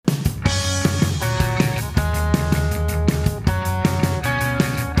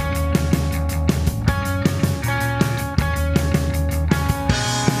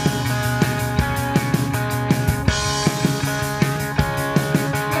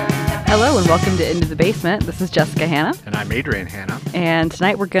Hello and welcome to Into the Basement. This is Jessica Hanna. And I'm Adrian Hanna. And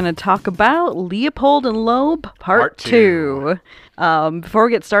tonight we're going to talk about Leopold and Loeb, Part 2. Before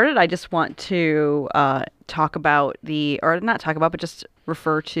we get started, I just want to just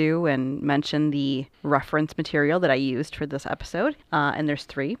refer to and mention the reference material that I used for this episode. And there's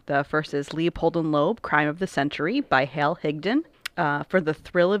 3. The first is Leopold and Loeb, Crime of the Century by Hal Higdon. For the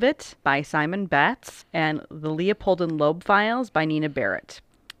Thrill of It by Simon Batts. And The Leopold and Loeb Files by Nina Barrett.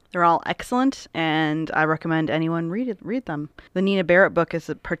 They're all excellent, and I recommend anyone read them. The Nina Barrett book is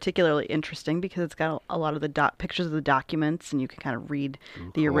particularly interesting because it's got a lot of the pictures of the documents, and you can kind of read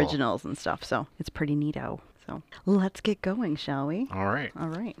the originals and stuff. So it's pretty neato. So let's get going, shall we? All right.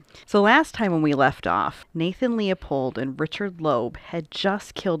 So last time when we left off, Nathan Leopold and Richard Loeb had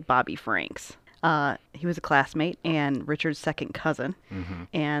just killed Bobby Franks. He was a classmate and Richard's second cousin,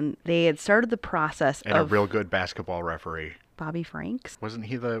 and they had started the process and a real good basketball referee. Bobby Franks? Wasn't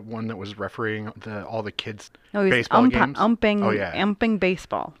he the one that was refereeing all the kids' No, he's baseball games? Umping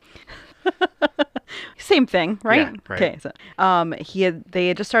baseball. Same thing, right? Yeah, right. Okay, so they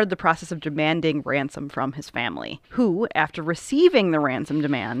had just started the process of demanding ransom from his family, who, after receiving the ransom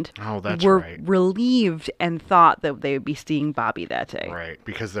demand, were relieved and thought that they would be seeing Bobby that day. Right,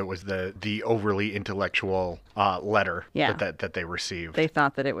 because that was the overly intellectual letter that they received. They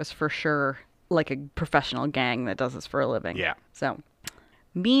thought that it was for sure like a professional gang that does this for a living. Yeah. So,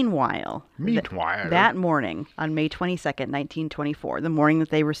 Meanwhile, that morning, on May 22nd, 1924, the morning that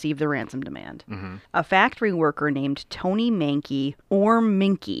they received the ransom demand, a factory worker named Tony Mankey, or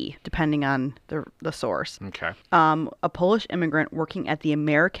Minky, depending on the source, a Polish immigrant working at the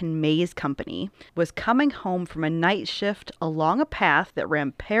American Maize Company, was coming home from a night shift along a path that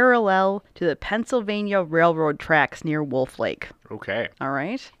ran parallel to the Pennsylvania Railroad tracks near Wolf Lake. Okay. All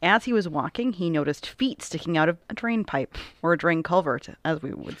right. As he was walking, he noticed feet sticking out of a drain pipe, or a drain culvert, as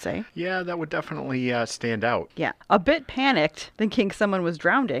we would say. Yeah, that would definitely stand out. Yeah. A bit panicked, thinking someone was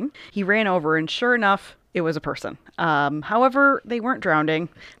drowning, he ran over, and sure enough, it was a person. However, they weren't drowning.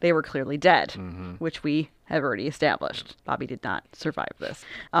 They were clearly dead, which we have already established. Bobby did not survive this.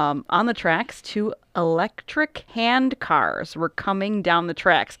 On the tracks, 2 electric hand cars were coming down the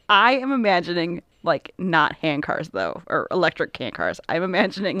tracks. I am imagining... not hand cars, though, or electric hand cars. I'm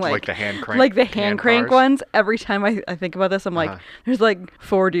imagining, like the hand crank. Like the hand crank ones. Every time I think about this, I'm like, there's,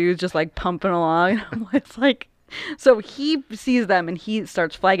 4 dudes just, pumping along. It's like... So he sees them, and he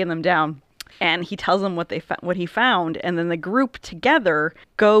starts flagging them down. And he tells them what he found, and then the group together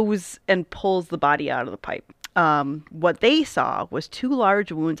goes and pulls the body out of the pipe. What they saw was 2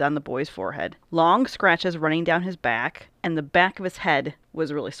 large wounds on the boy's forehead, long scratches running down his back, and the back of his head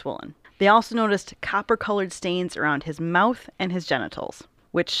was really swollen. They also noticed copper-colored stains around his mouth and his genitals,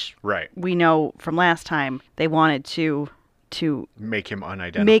 which we know from last time they wanted to make him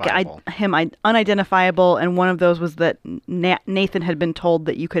unidentifiable. Unidentifiable, and one of those was that Nathan had been told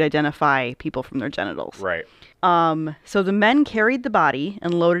that you could identify people from their genitals. Right. So the men carried the body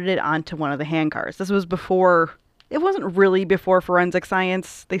and loaded it onto one of the handcars. This was before... It wasn't really before forensic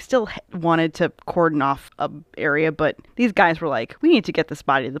science. They still wanted to cordon off an area, but these guys were like, we need to get this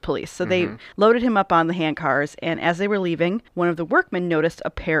body to the police. So they loaded him up on the handcars, and as they were leaving, one of the workmen noticed a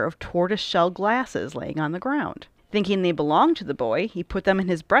pair of tortoiseshell glasses laying on the ground. Thinking they belonged to the boy, he put them in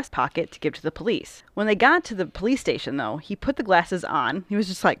his breast pocket to give to the police. When they got to the police station, though, he put the glasses on. He was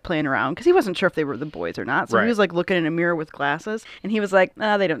just, playing around, because he wasn't sure if they were the boys or not. So he was, looking in a mirror with glasses, and he was like,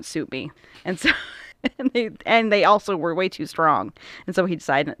 they don't suit me. And so... And they also were way too strong. And so he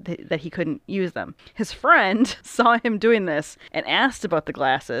decided that he couldn't use them. His friend saw him doing this and asked about the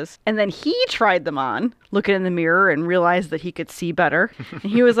glasses. And then he tried them on, looking in the mirror, and realized that he could see better.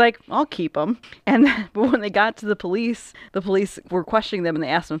 And he was like, I'll keep them. But when they got to the police were questioning them, and they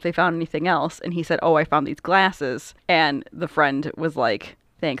asked him if they found anything else. And he said, I found these glasses. And the friend was like,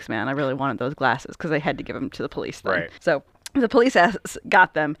 thanks, man. I really wanted those glasses, because they had to give them to the police then. Right. So... The police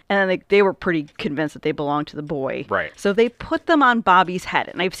got them, and then they were pretty convinced that they belonged to the boy. Right. So they put them on Bobby's head.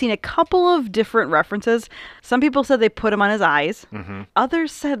 And I've seen a couple of different references. Some people said they put him on his eyes.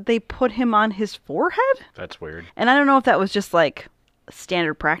 Others said they put him on his forehead. That's weird. And I don't know if that was just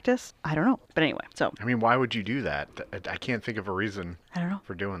standard practice. I don't know. But anyway, so. I mean, why would you do that? I can't think of a reason. I don't know.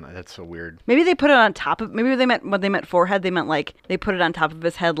 For doing that. That's so weird. Maybe they put it on top of, when they meant forehead, they meant they put it on top of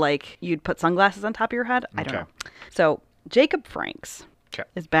his head like you'd put sunglasses on top of your head. I don't know. So. Jacob Franks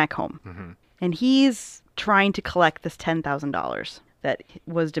is back home, and he's trying to collect this $10,000 that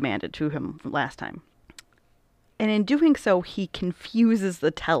was demanded to him last time. And in doing so, he confuses the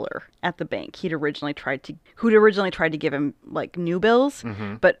teller at the bank who'd originally tried to give him like new bills.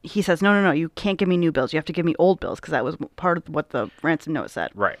 But he says, no, you can't give me new bills. You have to give me old bills, because that was part of what the ransom note said.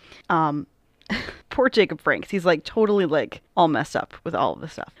 Right. Poor Jacob Franks. He's like totally like all messed up with all of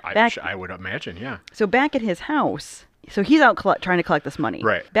this stuff. I would imagine, yeah. So back at his house, so he's out trying to collect this money.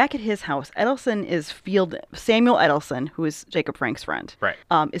 Right. Back at his house, Samuel Edelson, who is Jacob Frank's friend, right,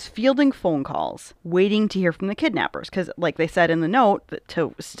 is fielding phone calls, waiting to hear from the kidnappers, because like they said in the note,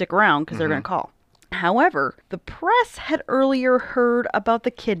 to stick around because they're going to call. However, the press had earlier heard about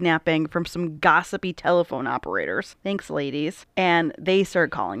the kidnapping from some gossipy telephone operators. Thanks, ladies. And they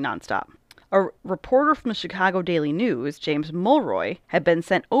started calling nonstop. A reporter from the Chicago Daily News, James Mulroy, had been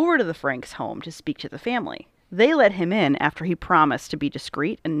sent over to the Franks' home to speak to the family. They let him in after he promised to be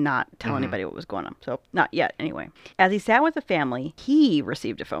discreet and not tell anybody what was going on. So, not yet, anyway. As he sat with the family, he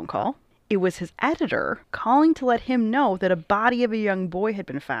received a phone call. It was his editor calling to let him know that a body of a young boy had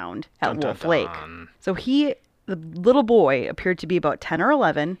been found at Wolf Lake. So the little boy appeared to be about 10 or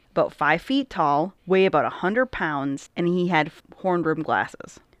 11, about 5 feet tall, weigh about 100 pounds, and he had horn-rimmed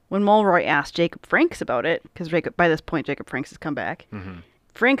glasses. When Mulroy asked Jacob Franks about it, because by this point Jacob Franks has come back,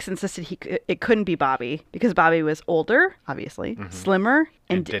 Franks insisted it couldn't be Bobby, because Bobby was older, obviously, slimmer,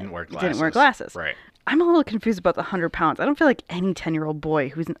 and didn't wear glasses. Right. I'm a little confused about the 100 pounds. I don't feel like any 10-year-old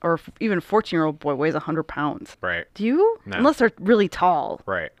boy or even 14-year-old boy weighs 100 pounds. Right. Do you? No. Unless they're really tall.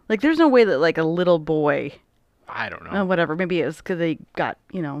 Right. Like, there's no way that, like, a little boy... I don't know. Whatever. Maybe it was because they got,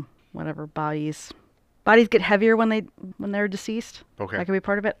 whatever, bodies get heavier when they're deceased. Okay. That could be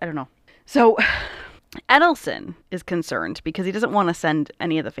part of it. I don't know. So... Edelson is concerned because he doesn't want to send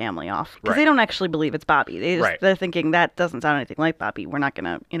any of the family off, because they don't actually believe it's Bobby. They're thinking that doesn't sound anything like Bobby. We're not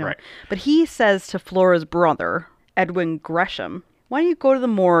going to, Right. But he says to Flora's brother, Edwin Gresham, why don't you go to the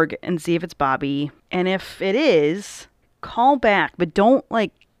morgue and see if it's Bobby? And if it is, call back, but don't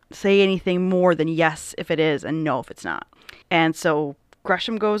say anything more than yes if it is and no if it's not. And so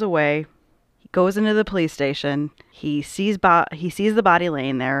Gresham goes away. Goes into the police station. He sees the body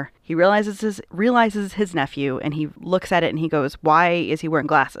laying there. He realizes his nephew, and he looks at it and he goes, "Why is he wearing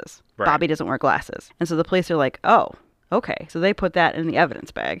glasses? Right. Bobby doesn't wear glasses." And so the police are like, "Oh, okay." So they put that in the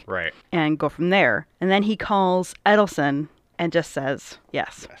evidence bag, right, and go from there. And then he calls Edelson and just says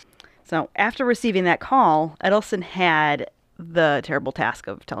yes. So after receiving that call, Edelson had the terrible task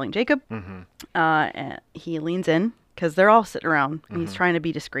of telling Jacob. And he leans in because they're all sitting around, and he's trying to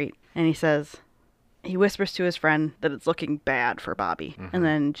be discreet. And he whispers to his friend that it's looking bad for Bobby. And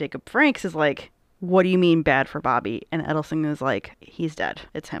then Jacob Franks is like, "What do you mean bad for Bobby?" And Edelson is like, "He's dead.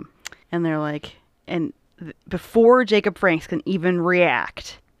 It's him." And they're like, before Jacob Franks can even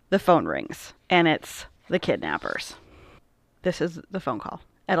react, the phone rings. And it's the kidnappers. This is the phone call.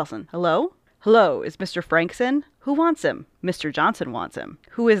 Edelson, hello? Hello, is Mr. Franks in? Who wants him? Mr. Johnson wants him.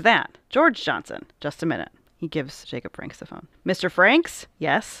 Who is that? George Johnson. Just a minute. He gives Jacob Franks the phone. Mr. Franks?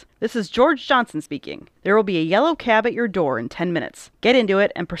 Yes? This is George Johnson speaking. There will be a yellow cab at your door in 10 minutes. Get into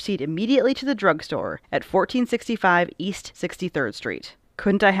it and proceed immediately to the drugstore at 1465 East 63rd Street.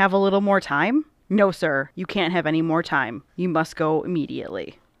 Couldn't I have a little more time? No, sir. You can't have any more time. You must go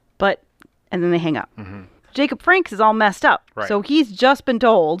immediately. And then they hang up. Jacob Franks is all messed up. Right. So he's just been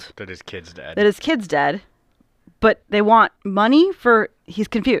told that his kid's dead. But they want money he's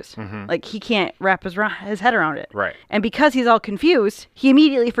confused. Like, he can't wrap his head around it. Right. And because he's all confused, he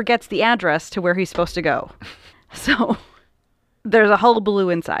immediately forgets the address to where he's supposed to go. So there's a hullabaloo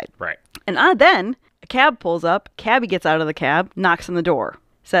inside. Right. And then a cab pulls up. Cabbie gets out of the cab, knocks on the door,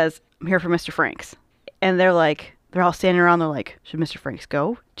 says, "I'm here for Mr. Franks." And they're all standing around. They're like, "Should Mr. Franks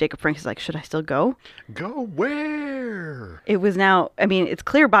go?" Jacob Franks is like, "Should I still go?" Go where? It was now, it's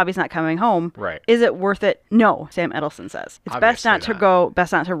clear Bobby's not coming home. Right. Is it worth it? No, Sam Edelson says. It's best not to go,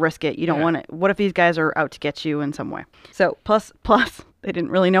 best not to risk it. You don't want it. What if these guys are out to get you in some way? So, plus, they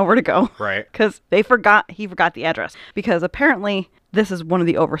didn't really know where to go. Right. Because he forgot the address. Because apparently, this is one of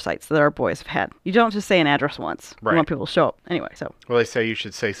the oversights that our boys have had. You don't just say an address once. Right. You want people to show up. Anyway, so. Well, they say you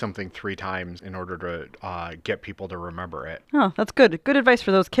should say something 3 times in order to get people to remember it. Oh, that's good. Good advice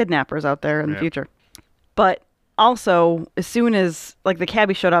for those kidnappers out there in the future. But also, as soon as the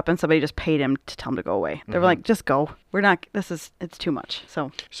cabbie showed up and somebody just paid him to tell him to go away, they were like, "Just go. It's too much."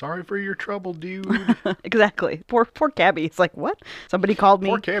 So sorry for your trouble, dude. Exactly. Poor cabbie. It's like, what? Somebody called me.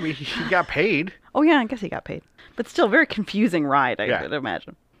 Poor cabbie. He got paid. Oh yeah, I guess he got paid. But still, very confusing ride, I could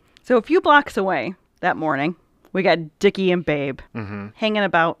imagine. So a few blocks away that morning, we got Dickie and Babe hanging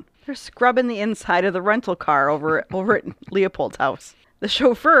about. They're scrubbing the inside of the rental car over at Leopold's house. The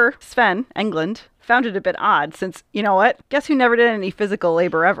chauffeur, Sven Englund, found it a bit odd since, you know what? Guess who never did any physical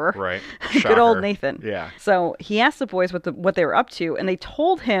labor ever? Right. Good old Nathan. Yeah. So he asked the boys what they were up to, and they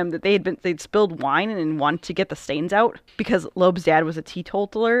told him that they'd spilled wine and wanted to get the stains out because Loeb's dad was a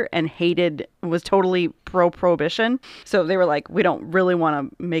teetotaler and was totally pro-prohibition. So they were like, we don't really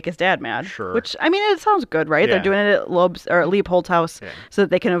want to make his dad mad. Sure. Which, I mean, it sounds good, right? Yeah. They're doing it at Loeb's or at Leopold's house so that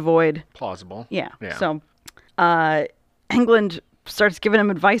they can avoid... Plausible. Yeah. So Englund starts giving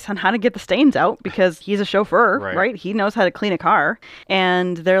him advice on how to get the stains out because he's a chauffeur, right? He knows how to clean a car.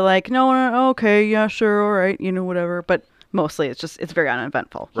 And they're like, no, okay, yeah, sure, all right, whatever. But mostly it's very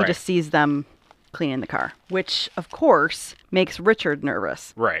uneventful. He just sees them cleaning the car, which, of course, makes Richard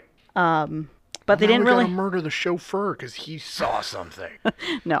nervous. Right. But they didn't really murder the chauffeur because he saw something.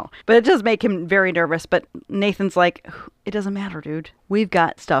 No, but it does make him very nervous. But Nathan's like, it doesn't matter, dude. We've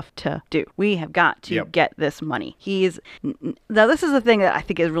got stuff to do. We have got to get this money. Now this is the thing that I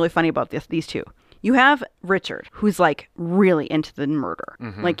think is really funny about these two. You have Richard, who's like really into the murder.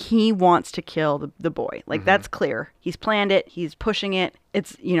 Mm-hmm. Like he wants to kill the boy. Like that's clear. He's planned it. He's pushing it.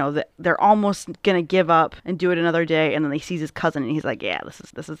 It's, they're almost going to give up and do it another day. And then he sees his cousin and he's like, yeah,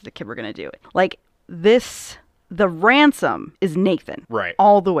 this is the kid we're going to do it. Like the ransom is Nathan. Right.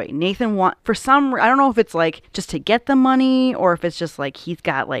 All the way. Nathan I don't know if it's like just to get the money or if it's just like he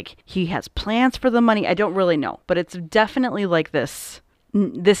has plans for the money. I don't really know. But it's definitely like this.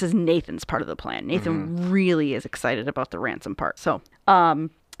 This is Nathan's part of the plan. Nathan really is excited about the ransom part. So,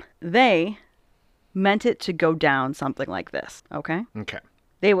 they meant it to go down something like this. Okay? Okay.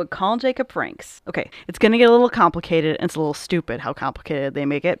 They would call Jacob Franks. Okay, it's going to get a little complicated, and it's a little stupid how complicated they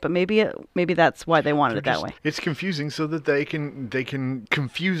make it, but maybe that's why they wanted it that way. It's confusing so that they can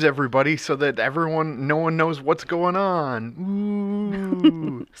confuse everybody so that no one knows what's going on.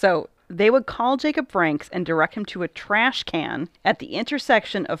 Ooh. So they would call Jacob Franks and direct him to a trash can at the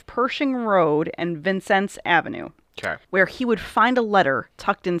intersection of Pershing Road and Vincennes Avenue, where he would find a letter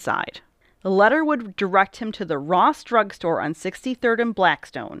tucked inside. The letter would direct him to the Ross drugstore on 63rd and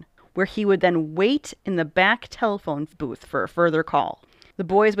Blackstone, where he would then wait in the back telephone booth for a further call. The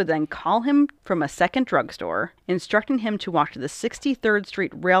boys would then call him from a second drugstore, instructing him to walk to the 63rd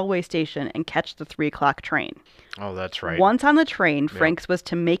Street railway station and catch the 3 o'clock train. Oh, that's right. Once on the train, Franks was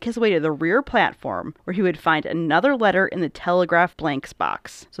to make his way to the rear platform, where he would find another letter in the telegraph blanks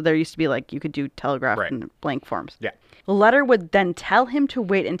box. So there used to be you could do telegraph in blank forms. Yeah. The letter would then tell him to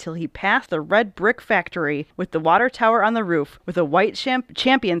wait until he passed the red brick factory with the water tower on the roof with a white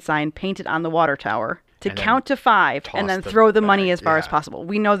champion sign painted on the water tower. To count to 5 and then throw the money as far as possible.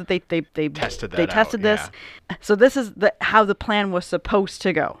 We know that they tested this. Yeah. So this is how the plan was supposed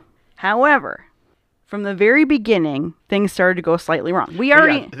to go. However, from the very beginning, things started to go slightly wrong.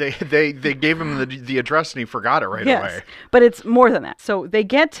 They gave him the address and he forgot it right away. But it's more than that. So they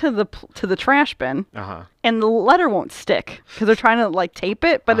get to the trash bin, and the letter won't stick because they're trying to tape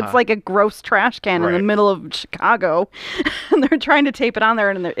it, but it's like a gross trash can in the middle of Chicago, and they're trying to tape it on there,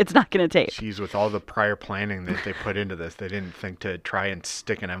 and it's not going to tape. Jeez, with all the prior planning that they put into this, they didn't think to try and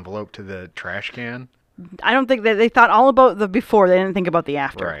stick an envelope to the trash can. I don't think that they thought all about the before. They didn't think about the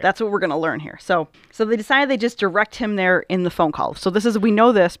after. Right. That's what we're going to learn here. So they decided they just direct him there in the phone call. So we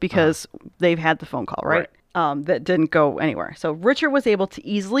know this because they've had the phone call, right? That didn't go anywhere. So Richard was able to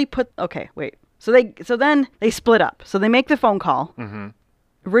easily So then they split up. So they make the phone call. Mm-hmm.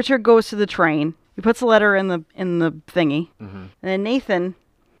 Richard goes to the train. He puts the letter in the thingy. Mm-hmm. And then Nathan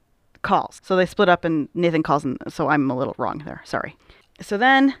calls. So they split up and Nathan calls. So I'm a little wrong there. Sorry. So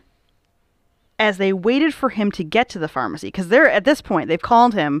then, as they waited for him to get to the pharmacy, because they're at this point, they've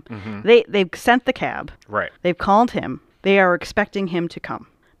called him. Mm-hmm. They've sent the cab. Right. They've called him. They are expecting him to come.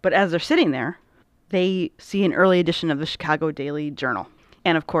 But as they're sitting there, they see an early edition of the Chicago Daily Journal.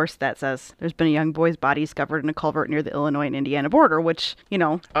 And of course, that says there's been a young boy's body discovered in a culvert near the Illinois and Indiana border, which,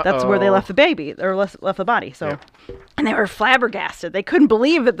 that's where they left the baby, or left the body. So, And they were flabbergasted. They couldn't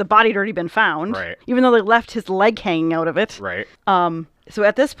believe that the body had already been found, even though they left his leg hanging out of it. Right. So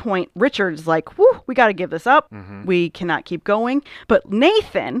at this point, Richard's like, whoo, we got to give this up. Mm-hmm. We cannot keep going. But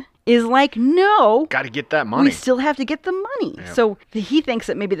Nathan is like, no. Got to get that money. We still have to get the money. Yep. So he thinks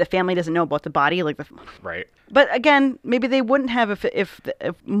that maybe the family doesn't know about the body. Right. But again, maybe they wouldn't have if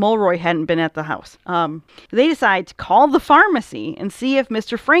Mulroy hadn't been at the house. They decide to call the pharmacy and see if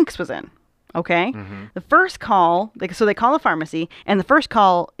Mr. Franks was in. Okay? Mm-hmm. The first call, so they call the pharmacy, and the first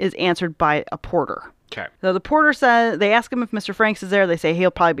call is answered by a porter. Okay. So the porter says, they ask him if Mr. Franks is there. They say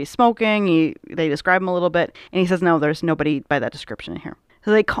he'll probably be smoking. They describe him a little bit. And he says, no, there's nobody by that description in here.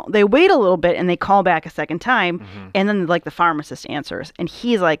 So they wait a little bit and they call back a second time. Mm-hmm. And then the pharmacist answers. And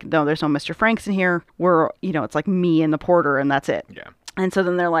he's like, no, there's no Mr. Franks in here. We're, it's like me and the porter and that's it. Yeah. And so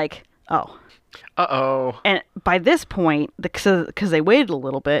then they're like, oh. Uh-oh. And by this point, because they waited a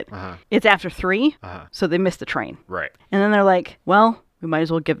little bit, it's after 3, so they missed the train. Right. And then they're like, well, we might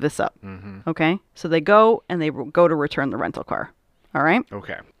as well give this up. Okay? So they go, and they go to return the rental car. All right?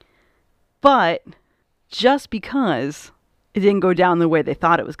 Okay. But just because it didn't go down the way they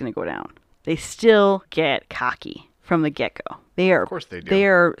thought it was going to go down, they still get cocky from the get-go. Of course they do. They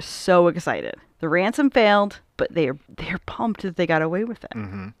are so excited. The ransom failed, but they're pumped that they got away with it.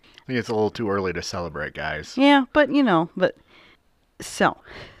 I think it's a little too early to celebrate, guys. Yeah, but so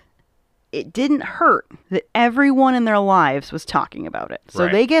it didn't hurt that everyone in their lives was talking about it. So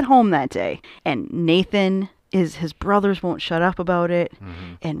they get home that day, and Nathan his brothers won't shut up about it,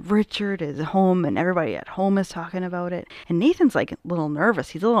 and Richard is home, and everybody at home is talking about it. And Nathan's like a little nervous.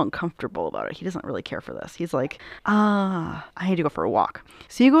 He's a little uncomfortable about it. He doesn't really care for this. He's like, I need to go for a walk.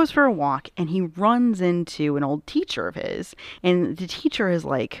 So he goes for a walk, and he runs into an old teacher of his, and the teacher is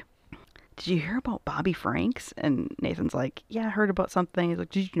like, did you hear about Bobby Franks? And Nathan's like, yeah, I heard about something. He's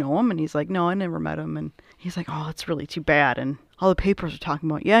like, did you know him? And he's like, no, I never met him. And he's like, oh, it's really too bad. And all the papers are talking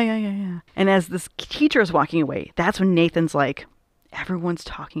about, yeah. And as this teacher is walking away, that's when Nathan's like, everyone's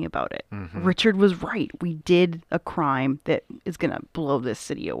talking about it. Richard was right. We did a crime that is going to blow this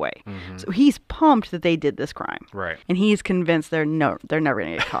city away. So he's pumped that they did this crime. Right. And he's convinced they're never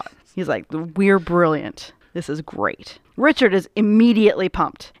going to get caught. He's like, we're brilliant. This is great. Richard is immediately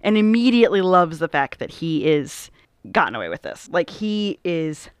pumped and immediately loves the fact that he is gotten away with this. Like he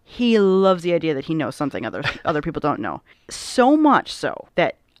loves the idea that he knows something other people don't know. So much so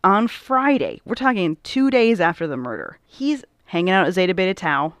that on Friday, we're talking 2 days after the murder, he's hanging out at Zeta Beta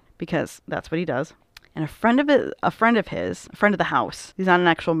Tau because that's what he does. And a friend of the house, he's not an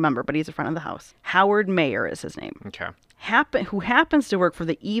actual member, but he's a friend of the house. Howard Mayer is his name. Okay. Who happens to work for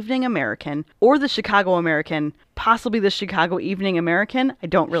the Evening American or the Chicago American, possibly the Chicago Evening American. I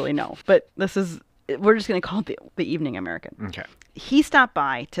don't really know, but we're just going to call it the Evening American. Okay. He stopped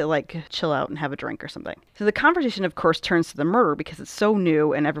by to like chill out and have a drink or something. So the conversation, of course, turns to the murder because it's so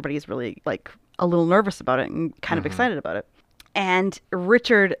new and everybody's really like a little nervous about it and kind of excited about it. And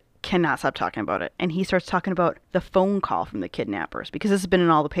Richard cannot stop talking about it. And he starts talking about the phone call from the kidnappers because this has been in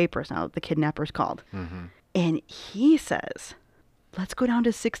all the papers now that the kidnappers called. And he says, let's go down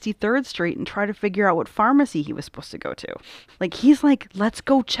to 63rd Street and try to figure out what pharmacy he was supposed to go to. Like, he's like, let's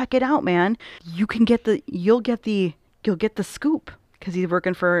go check it out, man. You'll get the scoop because he's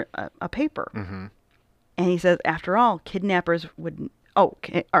working for a paper. And he says, after all, kidnappers would,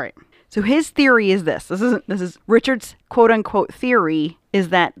 okay, all right. So his theory is this is Richard's quote unquote theory is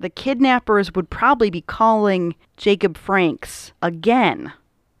that the kidnappers would probably be calling Jacob Franks again.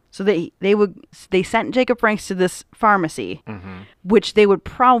 So they sent Jacob Franks to this pharmacy, which they would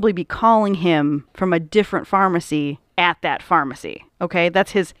probably be calling him from a different pharmacy at that pharmacy. Okay,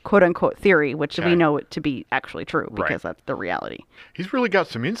 that's his quote-unquote theory, which we know it to be actually true because that's the reality. He's really got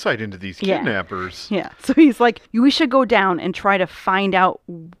some insight into these kidnappers. Yeah. So he's like, we should go down and try to find out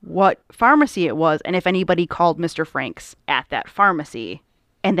what pharmacy it was and if anybody called Mr. Franks at that pharmacy,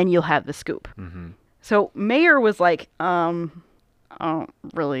 and then you'll have the scoop. So Mayer was like, oh,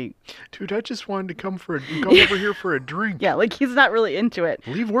 really? Dude, I just wanted to come over here for a drink. Yeah, like he's not really into it.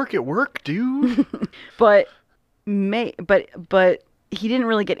 Leave work at work, dude. but he didn't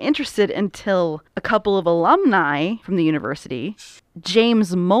really get interested until a couple of alumni from the university,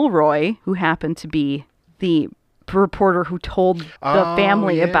 James Mulroy, who happened to be the reporter who told the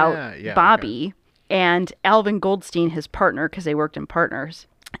family about Bobby, and Alvin Goldstein, his partner, because they worked in partners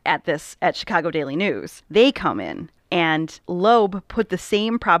at Chicago Daily News. They come in. And Loeb put the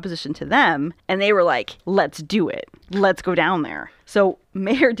same proposition to them, and they were like, let's do it. Let's go down there. So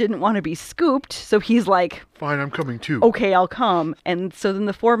Mayer didn't want to be scooped, so he's like, fine, I'm coming too. Okay, I'll come. And so then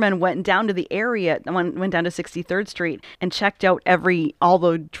the four men went down to the area, went down to 63rd Street and checked out all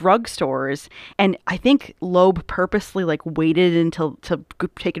the drugstores. And I think Loeb purposely like waited until to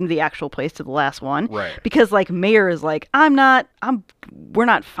take him to the actual place, to the last one. Right. Because like Mayer is like, we're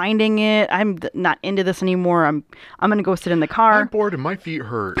not finding it. I'm not into this anymore. I'm going to go sit in the car. I'm bored and my feet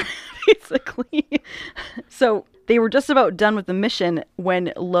hurt. Basically. So they were just about done with the mission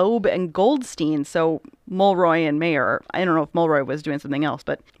when Loeb and Goldstein, so Mulroy and Mayer, I don't know if Mulroy was doing something else,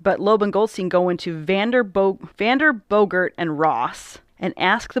 but Loeb and Goldstein go into Vander Bogert and Ross and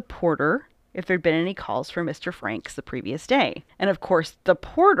ask the porter if there'd been any calls for Mr. Franks the previous day. And of course, the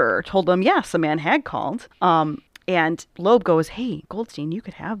porter told them, yes, a man had called. And Loeb goes, hey, Goldstein, you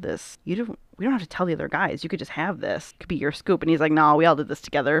could have this. We don't have to tell the other guys. You could just have this. It could be your scoop. And he's like, no, we all did this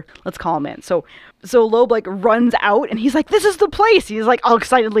together. Let's call him in. So Loeb like runs out and he's like, this is the place. He's like all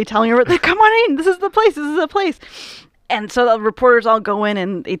excitedly telling her, come on in. This is the place. This is the place. And so the reporters all go in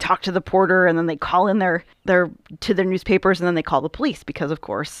and they talk to the porter, and then they call in their newspapers, and then they call the police because, of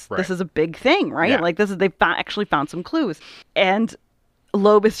course, this is a big thing, right? Yeah. Like they actually found some clues. And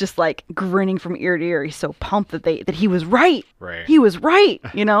Loeb is just like grinning from ear to ear. He's so pumped that he was right. Right. He was right,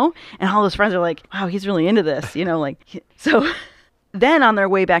 And all his friends are like, wow, he's really into this, So then on their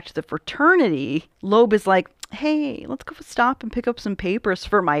way back to the fraternity, Loeb is like, hey, let's go stop and pick up some papers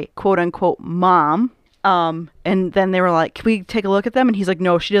for my quote unquote mom. And then they were like, can we take a look at them? And he's like,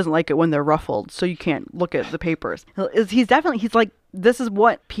 no, she doesn't like it when they're ruffled, so you can't look at the papers. He's like, this is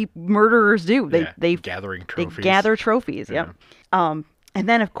what murderers do. They gathering trophies. They gather trophies. Yeah. Yep. And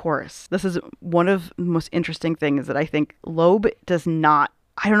then, of course, this is one of the most interesting things that I think Loeb does not.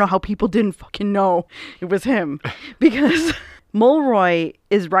 I don't know how people didn't fucking know it was him, because Mulroy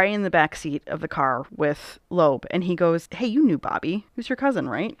is riding in the back seat of the car with Loeb, and he goes, hey, you knew Bobby. Who's your cousin,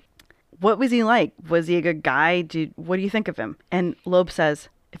 right? What was he like? Was he a good guy? What do you think of him? And Loeb says,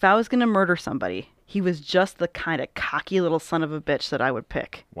 if I was going to murder somebody, he was just the kind of cocky little son of a bitch that I would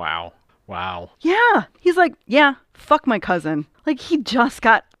pick. Wow. Yeah. He's like, yeah, fuck my cousin. Like, he just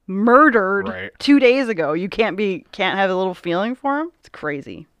got murdered 2 days ago. You can't have a little feeling for him? It's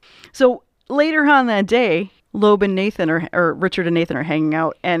crazy. So later on that day, Loeb and Nathan or Richard and Nathan are hanging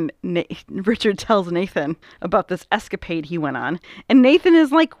out, and Richard tells Nathan about this escapade he went on, and Nathan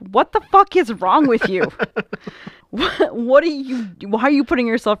is like, what the fuck is wrong with you? Why are you putting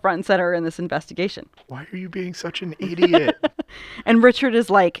yourself front and center in this investigation? Why are you being such an idiot? And Richard is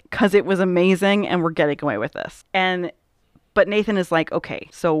like, because it was amazing and we're getting away with this. But Nathan is like, okay,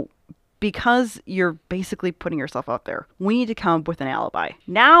 so because you're basically putting yourself out there, we need to come up with an alibi.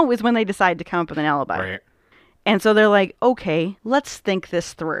 Now is when they decide to come up with an alibi. Right. And so they're like, okay, let's think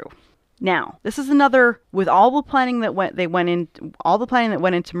this through. Now, this is another, with all the planning that went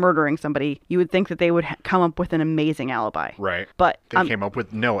into murdering somebody, you would think that they would come up with an amazing alibi. Right. But they came up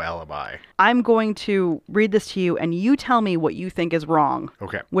with no alibi. I'm going to read this to you, and you tell me what you think is wrong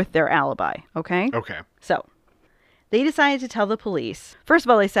with their alibi, okay? Okay. So, they decided to tell the police. First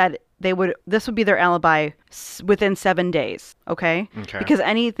of all, they said this would be their alibi within 7 days, okay? Because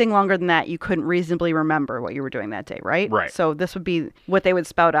anything longer than that, you couldn't reasonably remember what you were doing that day, right? Right. So this would be what they would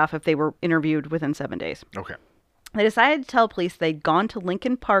spout off if they were interviewed within 7 days. Okay. They decided to tell police they'd gone to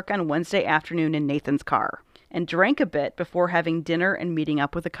Lincoln Park on Wednesday afternoon in Nathan's car and drank a bit before having dinner and meeting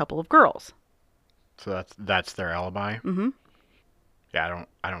up with a couple of girls. So that's their alibi? Mm-hmm. Yeah,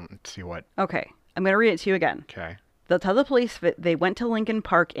 I don't see what... Okay. I'm going to read it to you again. Okay. They'll tell the police that they went to Lincoln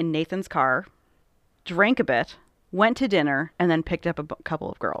Park in Nathan's car, drank a bit, went to dinner, and then picked up a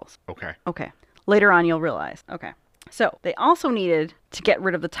couple of girls. Okay. Okay. Later on, you'll realize. Okay. So they also needed to get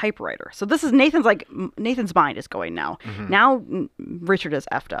rid of the typewriter. So this is Nathan's mind is going now. Mm-hmm. Now Richard is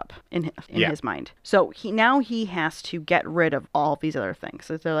effed up in his mind. So he has to get rid of all these other things.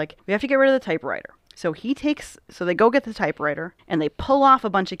 So they're like, we have to get rid of the typewriter. So they go get the typewriter and they pull off a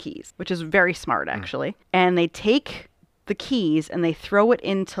bunch of keys, which is very smart actually. And they take the keys and they throw it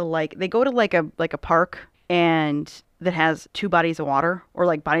into they go to a park and that has two bodies of water, or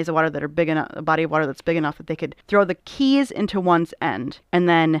like bodies of water that are big enough, a body of water that's big enough that they could throw the keys into one's end, and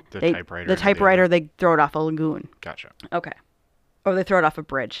then the typewriter they throw it off a lagoon. Gotcha. Okay. Or they throw it off a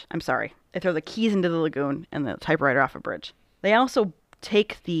bridge. I'm sorry. They throw the keys into the lagoon and the typewriter off a bridge. They also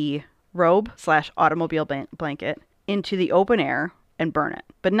take the robe/automobile blanket into the open air and burn it,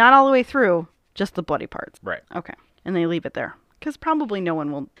 but not all the way through, just the bloody parts. Right. Okay. And they leave it there. Because probably no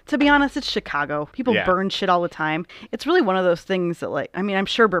one will. To be honest, it's Chicago. People burn shit all the time. It's really one of those things that, I'm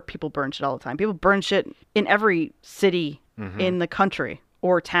sure people burn shit all the time. People burn shit in every city in the country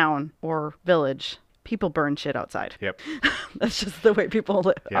or town or village. People burn shit outside. Yep. That's just the way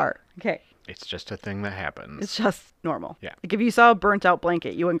people are. Okay. It's just a thing that happens. It's just normal. Yeah. Like if you saw a burnt out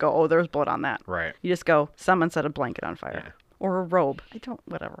blanket, you wouldn't go, oh, there's blood on that. Right. You just go, someone set a blanket on fire. Yeah. Or a robe.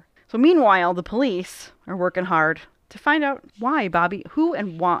 Whatever. So meanwhile, the police are working hard to find out why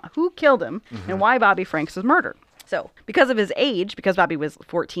who killed him and why Bobby Franks was murdered. So, because of his age, because Bobby was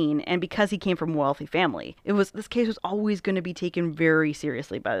 14, and because he came from a wealthy family, this case was always going to be taken very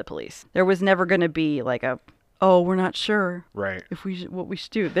seriously by the police. There was never going to be we're not sure what we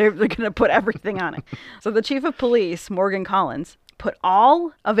should do. They're going to put everything on it. So the chief of police, Morgan Collins, put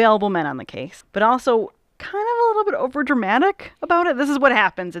all available men on the case, but also kind of a little bit over dramatic about it. This is what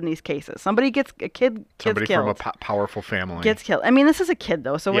happens in these cases. Somebody gets killed. Somebody from a powerful family gets killed. I mean, this is a kid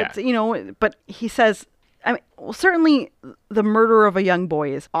though, so it's but he says, certainly the murder of a young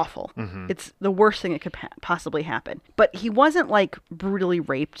boy is awful. Mm-hmm. It's the worst thing that could possibly happen. But he wasn't brutally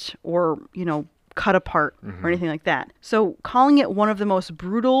raped or cut apart or anything like that. So calling it one of the most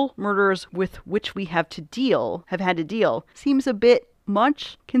brutal murders with which we have had to deal, seems a bit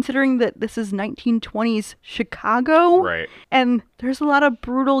much, considering that this is 1920s Chicago. Right. And there's a lot of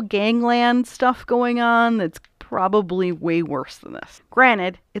brutal gangland stuff going on that's probably way worse than this.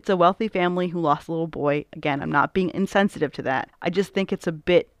 Granted, it's a wealthy family who lost a little boy. Again, I'm not being insensitive to that. I just think it's a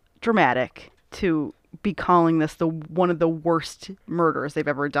bit dramatic to be calling this one of the worst murders they've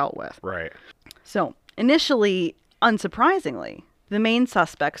ever dealt with. Right. So, initially, unsurprisingly, the main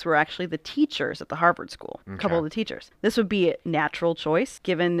suspects were actually the teachers at the Harvard School. A couple of the teachers. This would be a natural choice,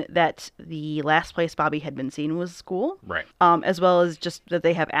 given that the last place Bobby had been seen was school. Right. As well as just that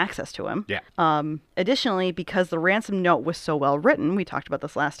they have access to him. Yeah. Additionally, because the ransom note was so well written, we talked about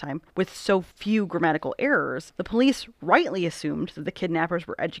this last time, with so few grammatical errors, the police rightly assumed that the kidnappers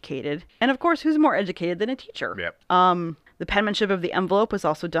were educated. And of course, who's more educated than a teacher? Yep. The penmanship of the envelope was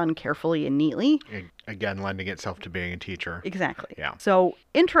also done carefully and neatly. Again, lending itself to being a teacher. Exactly. Yeah. So,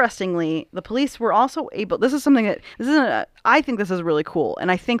 interestingly, the police were also able... This is something that... I think this is really cool.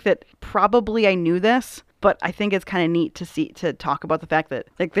 And I think that probably I knew this, but I think it's kind of neat to talk about the fact that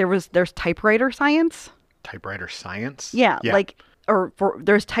like there's typewriter science. Typewriter science? Yeah.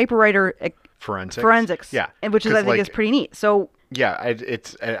 There's typewriter... Forensics. Yeah. Which is, I think, is pretty neat. So... Yeah,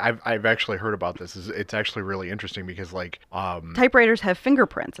 I've actually heard about this. It's actually really interesting because typewriters have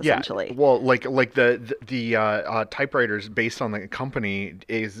fingerprints essentially. Yeah, well, like the typewriters based on the company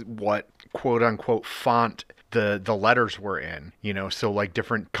is what quote unquote font the letters were in, so like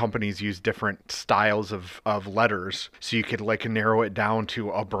different companies use different styles of letters, so you could like narrow it down to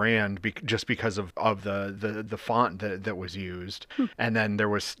a brand just because of the font that was used. And then there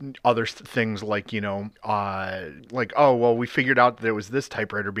was other things like oh well, we figured out that it was this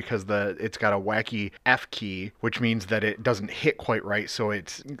typewriter because it's got a wacky F key, which means that it doesn't hit quite right, so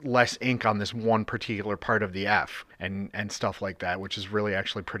it's less ink on this one particular part of the F and stuff like that, which is really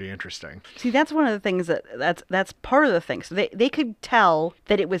actually pretty interesting. See, that's one of the things that's part of the thing. So they could tell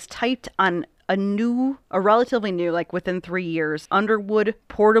that it was typed on a relatively new, like within 3 years, Underwood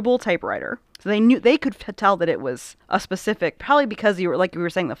portable typewriter. So they could tell that it was a specific, probably because you were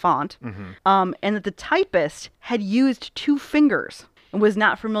saying the font, and that the typist had used 2 fingers and was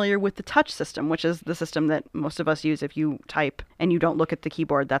not familiar with the touch system, which is the system that most of us use if you type and you don't look at the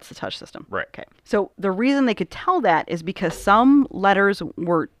keyboard. That's the touch system. Right. Okay. So the reason they could tell that is because some letters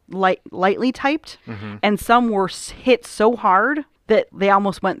were lightly typed, and some were hit so hard that they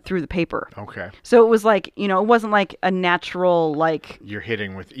almost went through the paper. Okay. So it was like, it wasn't like a natural, like... You're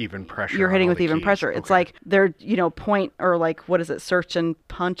hitting with even pressure. You're hitting with even keys. pressure. It's like they're, point, or like, what is it? Search and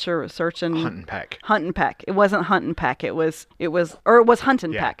punch, or search and... Hunt and peck. Hunt and peck. It wasn't hunt and peck. It was hunt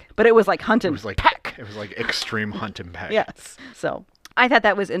and peck. But it was like hunt and peck. It was like extreme hunt and peck. Yes. So... I thought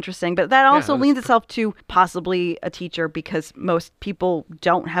that was interesting, but that also leans itself to possibly a teacher, because most people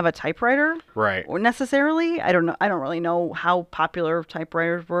don't have a typewriter, right? Or necessarily, I don't know. I don't really know how popular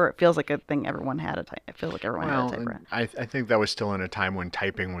typewriters were. It feels like a thing everyone had a type. I feel like everyone had a typewriter. I think that was still in a time when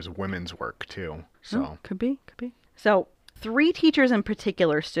typing was women's work too. So could be. So 3 teachers in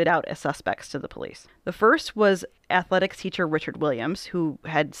particular stood out as suspects to the police. The first was athletics teacher Richard Williams, who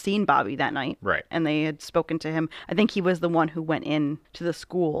had seen Bobby that night. Right. And they had spoken to him. I think he was the one who went in to the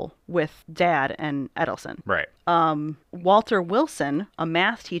school with Dad and Edelson. Right. Walter Wilson, a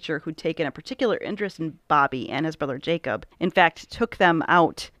math teacher who'd taken a particular interest in Bobby and his brother Jacob, in fact, took them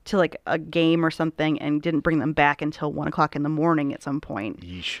out to like a game or something and didn't bring them back until 1 o'clock in the morning at some point.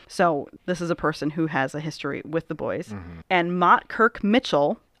 Yeesh. So this is a person who has a history with the boys. And Mott Kirk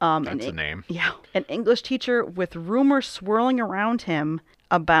Mitchell, that's a name. Yeah. An English teacher with rumors swirling around him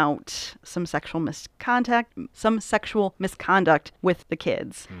about some sexual misconduct with the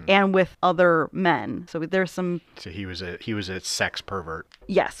kids and with other men. So there's some... So he was a sex pervert.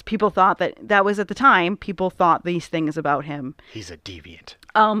 Yes. People thought that was at the time. People thought these things about him. He's a deviant.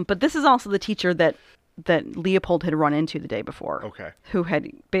 But this is also the teacher that Leopold had run into the day before. Okay. Who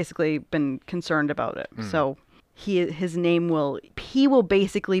had basically been concerned about it. So... His name will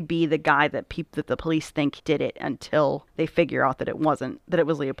basically be the guy that the police think did it until they figure out that it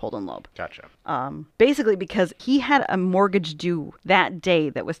was Leopold and Loeb. Gotcha. Basically because he had a mortgage due that day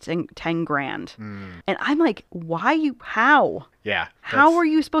that was 10 grand. And I'm like, how? Yeah. How are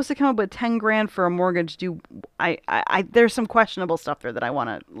you supposed to come up with 10 grand for a mortgage due? There's some questionable stuff there that I want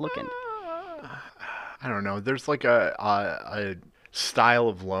to look into. I don't know. There's like a style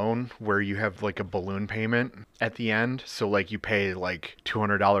of loan where you have like a balloon payment at the end, so like you pay like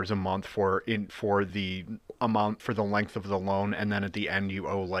 $200 a month for the amount for the length of the loan, and then at the end you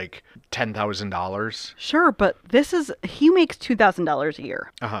owe like $10,000. Sure, but he makes $2,000 a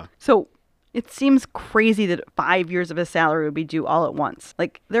year. Uh-huh. So It seems crazy that 5 years of his salary would be due all at once.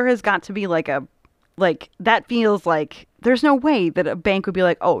 Like, there has got to be that feels like there's no way that a bank would be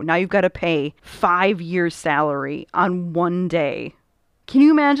like, oh, now you've got to pay 5 years' salary on one day. Can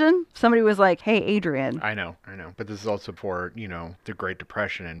you imagine? Somebody was like, hey, Adrian. I know. But this is also for, the Great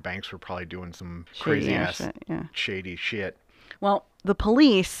Depression, and banks were probably doing some crazy-ass, shady shit. Well, the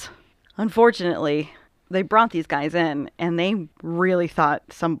police, unfortunately, they brought these guys in, and they really thought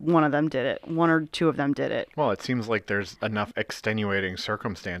one of them did it. One or two of them did it. Well, it seems like there's enough extenuating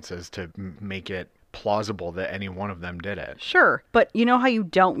circumstances to make it plausible that any one of them did it. Sure, but you know how you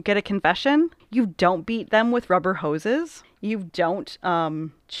don't get a confession? You don't beat them with rubber hoses. You don't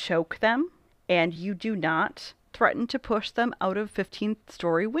choke them, and you do not threaten to push them out of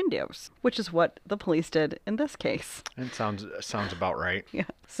 15th-story windows, which is what the police did in this case. It sounds about right. Yeah.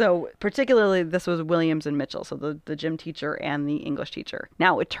 So particularly this was Williams and Mitchell, so the gym teacher and the English teacher.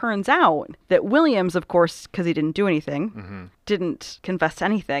 Now, it turns out that Williams, of course, because he didn't do anything, didn't confess to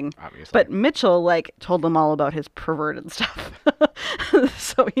anything. Obviously. But Mitchell, told them all about his perverted stuff.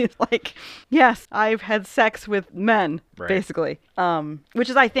 So he's like, yes, I've had sex with men, basically. Which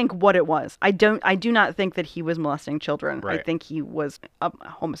is, I think, what it was. I do not think that he was molesting children. Right. I think he was a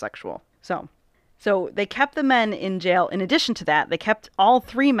homosexual. So they kept the men in jail. In addition to that, they kept all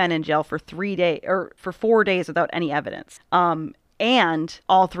 3 men in jail for 4 days without any evidence. And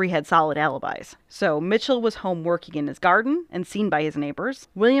all 3 had solid alibis. So Mitchell was home working in his garden and seen by his neighbors.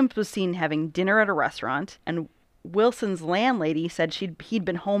 Williams was seen having dinner at a restaurant, and Wilson's landlady said he'd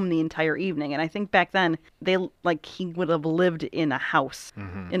been home the entire evening. And I think back then he would have lived in a house,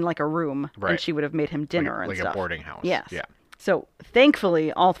 in a room, and she would have made him dinner and stuff. Like a boarding house. Yes. Yeah. So,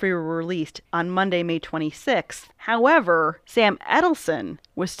 thankfully, all 3 were released on Monday, May 26th. However, Sam Edelson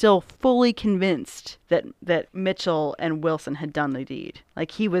was still fully convinced that Mitchell and Wilson had done the deed.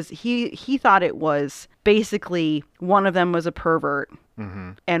 He thought it was basically one of them was a pervert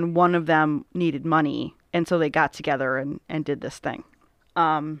and one of them needed money. And so they got together and did this thing.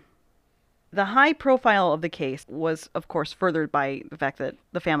 The high profile of the case was, of course, furthered by the fact that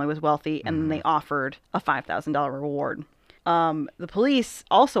the family was wealthy and they offered a $5,000 reward. The police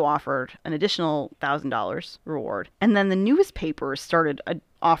also offered an additional $1,000 reward. And then the newspapers started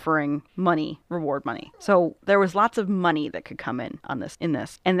offering reward money. So there was lots of money that could come in in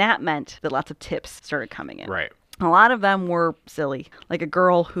this. And that meant that lots of tips started coming in. Right. A lot of them were silly, like a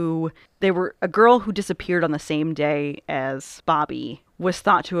girl who disappeared on the same day as Bobby was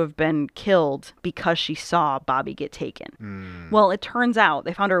thought to have been killed because she saw Bobby get taken. Well, it turns out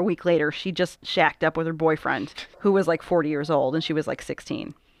they found her a week later. She just shacked up with her boyfriend, who was 40 years old, and she was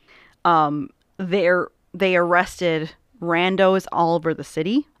 16. They arrested randos all over the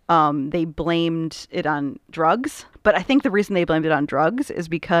city. They blamed it on drugs, but I think the reason they blamed it on drugs is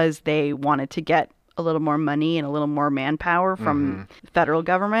because they wanted to get a little more money and a little more manpower from the federal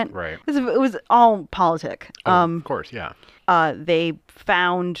government. Right. It was all politic. Of course, yeah. They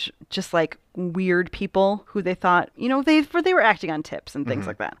found just weird people who they thought, they were acting on tips and things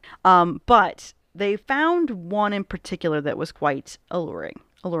like that. But they found one in particular that was quite alluring.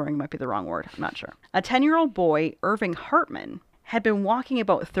 Alluring might be the wrong word. I'm not sure. A 10-year-old boy, Irving Hartman, had been walking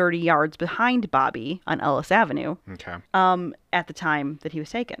about 30 yards behind Bobby on Ellis Avenue. Okay. At the time that he was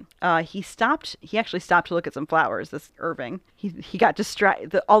taken. He actually stopped to look at some flowers, this Irving. He got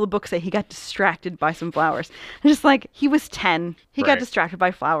distracted. All the books say he got distracted by some flowers. Just he was 10. He got distracted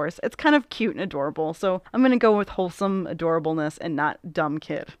by flowers. It's kind of cute and adorable. So I'm going to go with wholesome adorableness and not dumb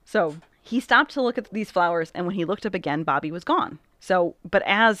kid. So he stopped to look at these flowers, and when he looked up again, Bobby was gone. So, but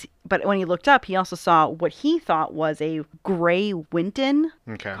when he looked up, he also saw what he thought was a gray Winton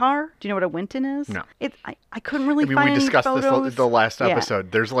car. Do you know what a Winton is? No. I couldn't really find any photos. We discussed this the last episode.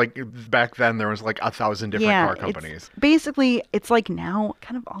 Yeah. There's back then there was 1,000 different car companies. Basically, it's now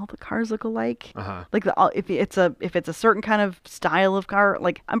kind of all the cars look alike. If it's a certain kind of style of car,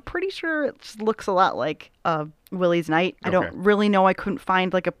 I'm pretty sure it just looks a lot like Willie's Night. I don't really know. I couldn't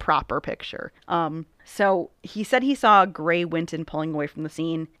find a proper picture. So he said he saw a gray Winton pulling away from the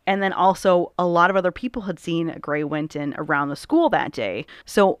scene. And then also a lot of other people had seen a gray Winton around the school that day.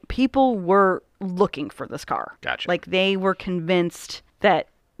 So people were looking for this car. Gotcha. They were convinced that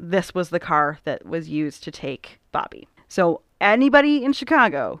this was the car that was used to take Bobby. So anybody in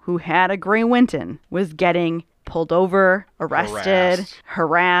Chicago who had a gray Winton was getting pulled over, arrested,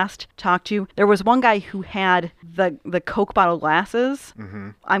 harassed, talked to. There was one guy who had the Coke bottle glasses.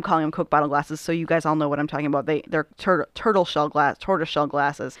 I'm calling them Coke bottle glasses, so you guys all know what I'm talking about. They're tortoise shell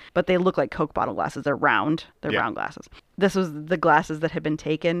glasses, but they look like Coke bottle glasses. They're round. Round glasses. This was the glasses that had been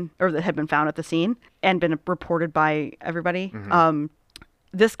taken or that had been found at the scene and been reported by everybody.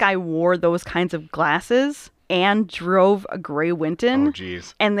 this guy wore those kinds of glasses and drove a gray Winton. Oh,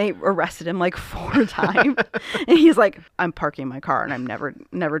 geez. And they arrested him like 4 times. And he's like, I'm parking my car and I'm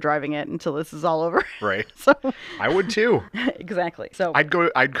never driving it until this is all over. Right. So I would too. exactly. So I'd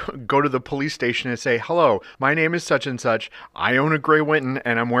go to the police station and say, "Hello, my name is such and such. I own a gray Winton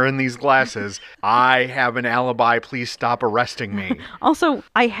and I'm wearing these glasses. I have an alibi. Please stop arresting me." also,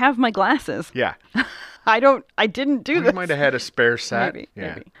 I have my glasses. Yeah. I didn't do You this. might have had a spare set.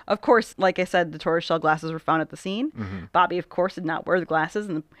 Maybe. Of course, like I said, the tortoiseshell glasses were found at the scene. Mm-hmm. Bobby, of course, did not wear the glasses,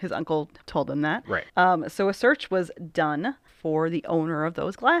 and his uncle told him that. Right. So a search was done for the owner of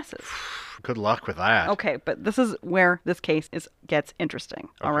those glasses. Good luck with that. Okay, but this is where this case gets interesting.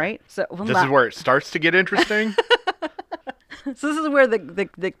 All right. So This is where it starts to get interesting. So this is where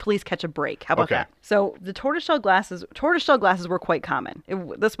the police catch a break. How about Okay. that? So the tortoiseshell glasses were quite common.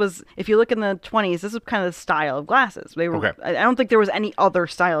 This was, if you look in the 20s, this was kind of the style of glasses. They were. Okay. I don't think there was any other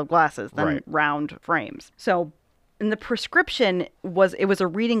style of glasses than Right. round frames. So. And the prescription was a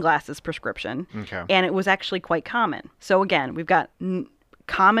reading glasses prescription, Okay. and it was actually quite common. So again, we've got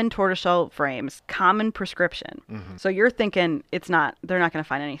common tortoiseshell frames, common prescription. Mm-hmm. So you're thinking they're not going to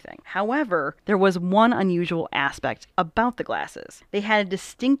find anything. However, there was one unusual aspect about the glasses. They had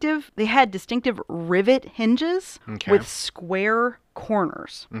distinctive rivet hinges Okay. with square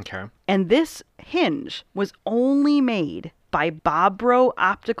corners. Okay. And this hinge was only made by Bobro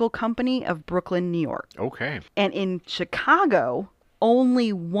Optical Company of Brooklyn, New York. Okay. And in Chicago,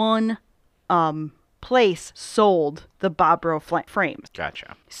 only one place sold the Bobro frames.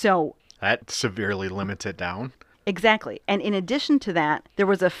 Gotcha. So, That severely limits it down. exactly. And in addition to that, there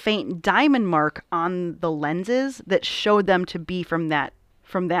was a faint diamond mark on the lenses that showed them to be from that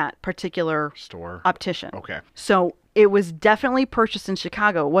particular Store. optician. Okay. So it was definitely purchased in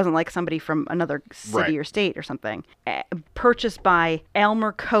Chicago. It wasn't like somebody from another city Right. or state or something. Purchased by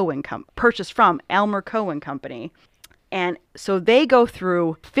Aylmer Cohen purchased from Aylmer Cohen Company. And so they go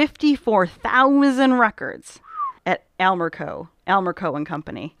through 54,000 records at Aylmer Cohen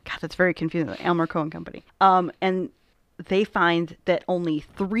Company. God, that's very confusing. Aylmer Cohen Company. And they find that only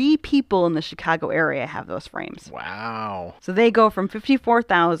 3 people in the Chicago area have those frames. Wow. So they go from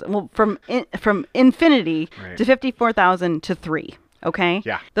 54,000, from infinity Right. to 54,000 to 3. Okay?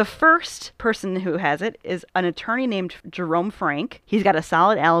 Yeah. The first person who has it is an attorney named Jerome Frank. He's got a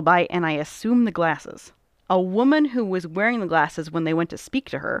solid alibi, and I assume the glasses. A woman who was wearing the glasses when they went to speak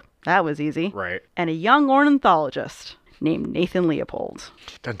to her. That was easy. Right. And a young ornithologist named Nathan Leopold.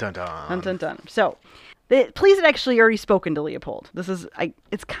 Dun dun dun. Dun, dun, dun. So, the police had actually already spoken to Leopold.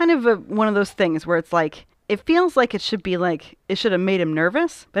 It's kind of one of those things where it's like, it feels like it should have made him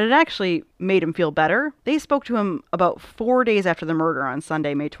nervous, but it actually made him feel better. They spoke to him about 4 days after the murder on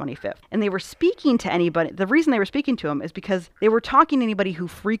Sunday, May 25th. And they were speaking to anybody. The reason they were speaking to him is because they were talking to anybody who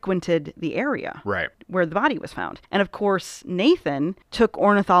frequented the area. Right. Where the body was found. And of course, Nathan took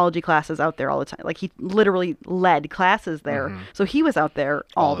ornithology classes out there all the time. Like, he literally led classes there. Mm-hmm. So he was out there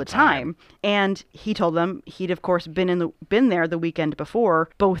all the time. And he told them he'd of course been there the weekend before,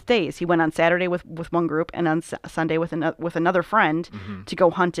 both days. He went on Saturday with one group and on Sunday with another friend to go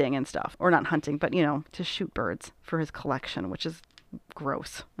hunting and stuff. Or not hunting, but to shoot birds for his collection, which is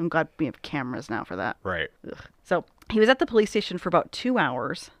gross. I'm glad we have cameras now for that. Right. Ugh. So he was at the police station for about 2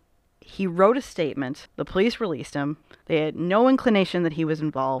 hours. He wrote a statement. The police released him. They had no inclination that he was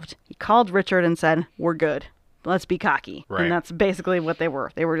involved. He called Richard and said, "We're good. Let's be cocky." Right. And that's basically what they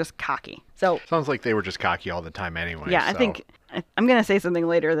were. They were just cocky. So, Sounds like they were just cocky all the time anyway. yeah, I so. think I'm going to say something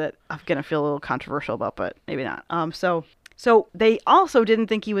later that I'm going to feel a little controversial about, but maybe not. So they also didn't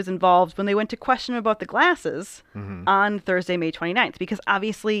think he was involved when they went to question him about the glasses on Thursday, May 29th, because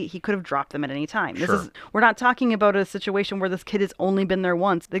obviously he could have dropped them at any time. Sure. We're not talking about a situation where this kid has only been there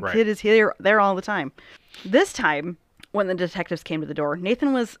once. The Right. kid is there all the time. This time, when the detectives came to the door,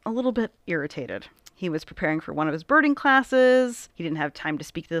 Nathan was a little bit irritated. He was preparing for one of his birding classes. He didn't have time to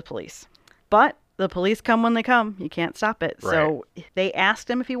speak to the police. But the police come when they come. You can't stop it. Right. So they asked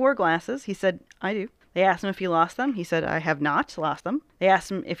him if he wore glasses. He said, "I do." They asked him if he lost them. He said, "I have not lost them." They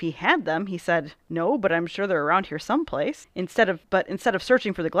asked him if he had them. He said, "No, but I'm sure they're around here someplace." Instead of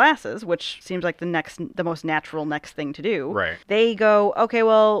searching for the glasses, which seems like the most natural next thing to do, Right. they go, "Okay,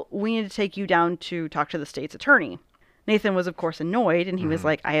 well, we need to take you down to talk to the state's attorney." Nathan was, of course, annoyed, and he was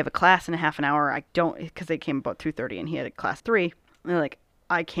like, "I have a class in a half an hour. I don't," because they came about 2:30, and he had a class 3. And they're like,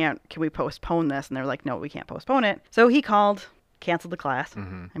 "I can't. Can we postpone this?" And they're like, "No, we can't postpone it." So he called, canceled the class.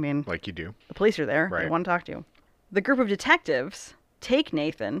 I mean, Like you do. the police are there. Right. They want to talk to you. The group of detectives take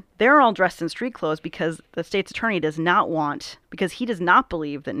Nathan. They're all dressed in street clothes because the state's attorney does not want, because he does not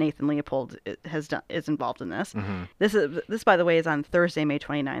believe that Nathan Leopold is involved in this. This, by the way, is on Thursday, May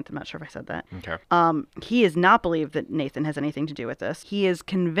 29th. I'm not sure if I said that. Okay. He does not believe that Nathan has anything to do with this. He is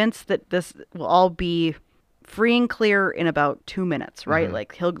convinced that this will all be free and clear in about 2 minutes, right?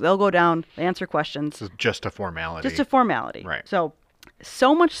 Like they'll go down, answer questions. This is just a formality. Just a formality. Right.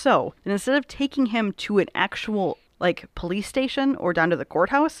 So much so that instead of taking him to an actual police station or down to the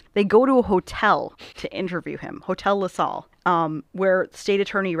courthouse, they go to a hotel to interview him, Hotel LaSalle, where State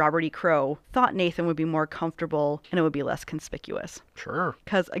Attorney Robert E. Crowe thought Nathan would be more comfortable and it would be less conspicuous. Sure.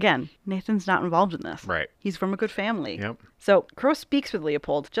 Because, again, Nathan's not involved in this. Right. He's from a good family. Yep. So Crowe speaks with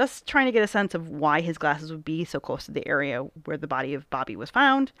Leopold, just trying to get a sense of why his glasses would be so close to the area where the body of Bobby was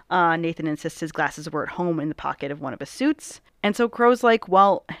found. Nathan insists his glasses were at home in the pocket of one of his suits. And so Crowe's like,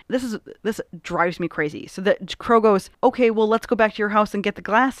 well, this drives me crazy. So that Crowe goes, okay, well, let's go back to your house and get the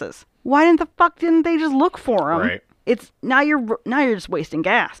glasses. Why didn't they just look for them? Right. It's now you're just wasting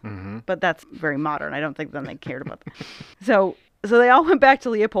gas. But that's very modern. I don't think then they cared about that. So they all went back to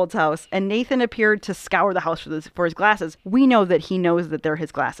Leopold's house, and Nathan appeared to scour the house for his glasses. We know that he knows that they're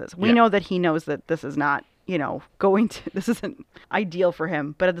his glasses. We know that he knows that this is not, this isn't ideal for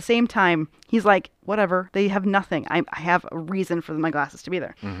him. But at the same time, he's like, whatever, they have nothing. I have a reason for my glasses to be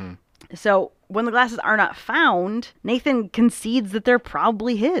there. So when the glasses are not found, concedes that they're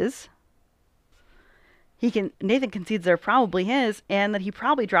probably his, and that he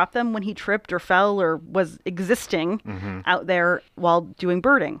probably dropped them when he tripped or fell or was existing out there while doing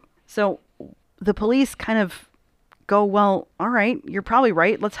birding. So the police kind of go, well, all right, you're probably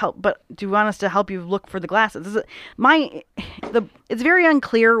right. Let's help. But do you want us to help you look for the glasses? It's very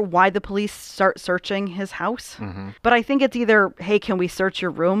unclear why the police start searching his house. But I think it's either, hey, can we search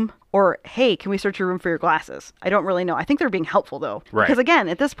your room? Or, hey, can we search your room for your glasses? I don't really know. I think they're being helpful, though. Right. Because, again,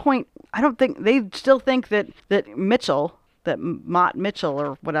 at this point, I don't think they still think that Mitchell, that Mott Mitchell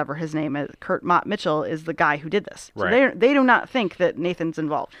or whatever his name is, Kurt Mott Mitchell, is the guy who did this. So Right. they do not think that Nathan's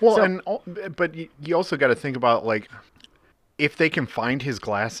involved. Well, but you also got to think about, if they can find his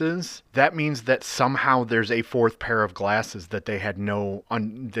glasses, that means that somehow there's a fourth pair of glasses that they had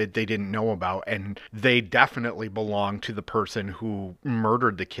that they didn't know about, and they definitely belong to the person who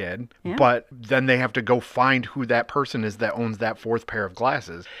murdered the kid. Yeah. But then they have to go find who that person is that owns that fourth pair of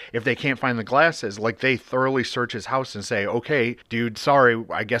glasses. If they can't find the glasses, they thoroughly search his house and say, okay, dude, sorry,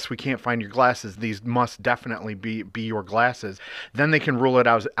 I guess we can't find your glasses. These must definitely be your glasses. Then they can rule it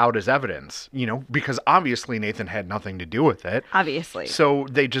out as evidence, because obviously Nathan had nothing to do with it. Obviously. So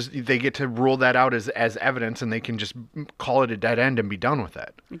they get to rule that out as evidence, and they can just call it a dead end and be done with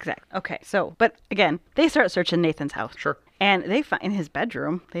it. Exactly. Okay. So, but again, they start searching Nathan's house. Sure. And they find in his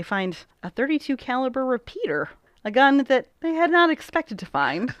bedroom, they find a .32 caliber repeater, a gun that they had not expected to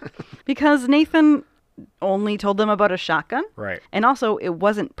find, because Nathan only told them about a shotgun. Right. And also, it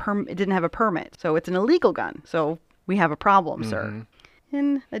didn't have a permit, so it's an illegal gun. So we have a problem, sir.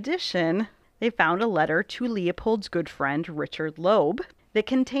 In addition, they found a letter to Leopold's good friend, Richard Loeb, that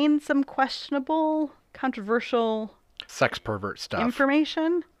contained some questionable, controversial Sex pervert stuff.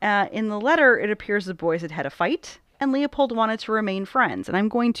 information. In the letter, it appears the boys had a fight, and Leopold wanted to remain friends. And I'm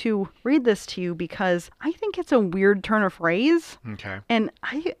going to read this to you because I think it's a weird turn of phrase. Okay. And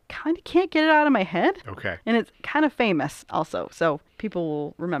I kind of can't get it out of my head. Okay. And it's kind of famous also, so people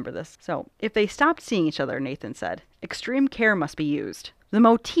will remember this. So, if they stopped seeing each other, Nathan said, extreme care must be used. The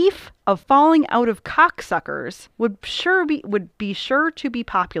motif of falling out of cocksuckers would be sure to be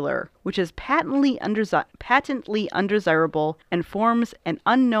popular, which is patently undesirable and forms an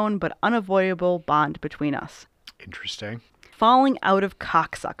unknown but unavoidable bond between us. Interesting. Falling out of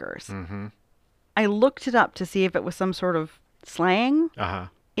cocksuckers. I looked it up to see if it was some sort of slang.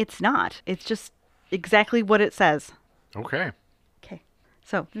 It's not. It's just exactly what it says. Okay. Okay.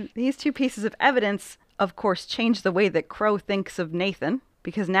 So these two pieces of evidence, of course, change the way that Crowe thinks of Nathan,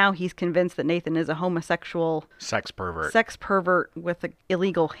 because now he's convinced that Nathan is a homosexual sex pervert with an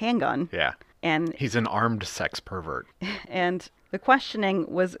illegal handgun. Yeah. And he's an armed sex pervert. And the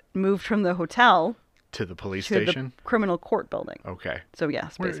questioning was moved from the hotel to the police to station? The criminal court building. Okay. So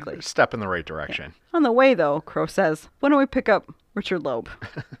yes, basically. We're a step in the right direction. Yeah. On the way, though, Crowe says, why don't we pick up Richard Loeb?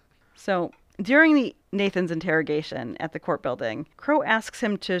 So during Nathan's interrogation at the court building, Crowe asks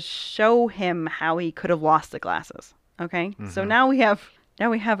him to show him how he could have lost the glasses. Okay? So now we have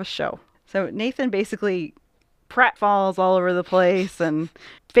a show. So Nathan basically pratfalls all over the place and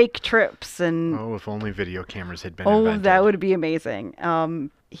fake trips and... Oh, if only video cameras had been invented. That would be amazing.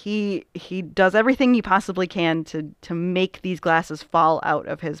 he does everything he possibly can to make these glasses fall out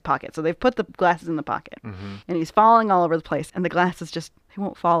of his pocket. So they've put the glasses in the pocket, and he's falling all over the place, and the glasses just they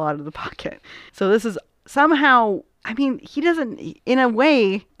won't fall out of the pocket. So this is somehow. I mean, he doesn't, in a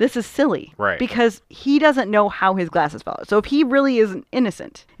way, this is silly. Right. Because he doesn't know how his glasses fell out. So if he really isn't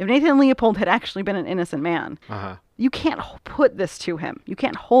innocent, if Nathan Leopold had actually been an innocent man, you can't put this to him. You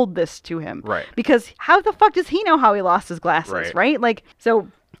can't hold this to him. Right. Because how the fuck does he know how he lost his glasses, right? Like, so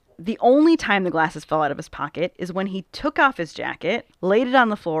the only time the glasses fell out of his pocket is when he took off his jacket, laid it on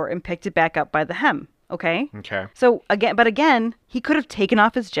the floor, and picked it back up by the hem. Okay? Okay. So, again, he could have taken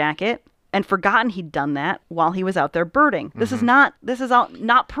off his jacket and forgotten he'd done that while he was out there birding. This is not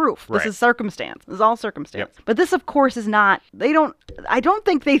proof. This is circumstance. This is all circumstance. Yep. But this, of course, is not, I don't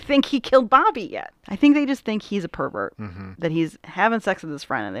think they think he killed Bobby yet. I think they just think he's a pervert, that he's having sex with his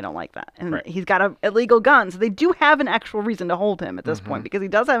friend and they don't like that. And he's got an illegal gun. So they do have an actual reason to hold him at this point because he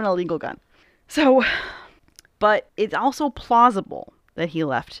does have an illegal gun. So, but it's also plausible that he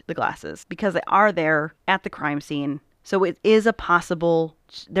left the glasses because they are there at the crime scene. So it is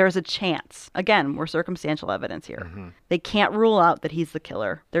there's a chance. Again, we're circumstantial evidence here. They can't rule out that he's the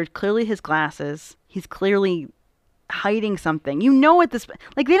killer. They're clearly his glasses. He's clearly hiding something. You know at this,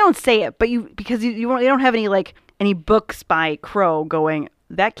 like they don't say it, but they don't have any books by Crow going,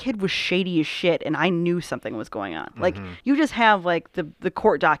 that kid was shady as shit and I knew something was going on. Like you just have like the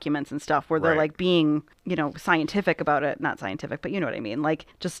court documents and stuff where they're like being, scientific about it. Not scientific, but you know what I mean? Like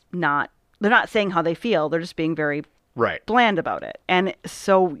just they're not saying how they feel. They're just being very bland about it. And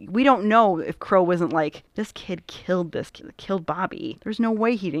so we don't know if Crow wasn't like, this kid killed Bobby. There's no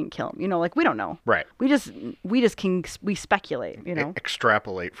way he didn't kill him. Like we don't know. Right. We speculate,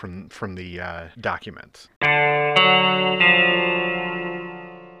 Extrapolate from the documents.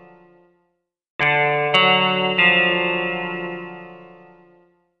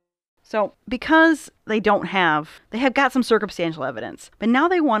 So because they have got some circumstantial evidence, but now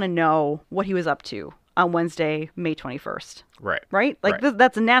they want to know what he was up to on Wednesday, May 21st. Right? Like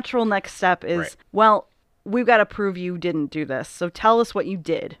that's a natural next step is, well, we've got to prove you didn't do this. So tell us what you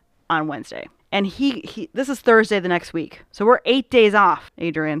did on Wednesday. And this is Thursday the next week. So we're 8 days off,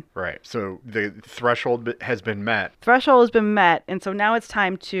 Adrian. Right. So the threshold has been met. And so now it's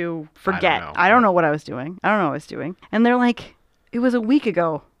time to forget. I don't know what I was doing. And they're like, it was a week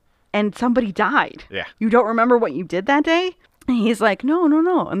ago and somebody died. Yeah. You don't remember what you did that day? And he's like, no.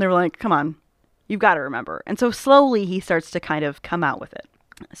 And they're like, come on. You've got to remember. And so slowly he starts to kind of come out with it.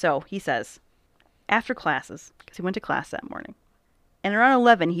 So he says, after classes, because he went to class that morning, and around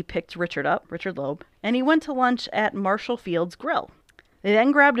 11 he picked Richard Loeb, and he went to lunch at Marshall Field's Grill. They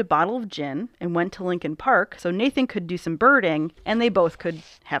then grabbed a bottle of gin and went to Lincoln Park so Nathan could do some birding and they both could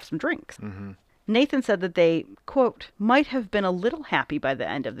have some drinks. Nathan said that they, quote, might have been a little happy by the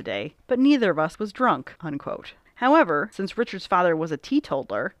end of the day, but neither of us was drunk, unquote. However, since Richard's father was a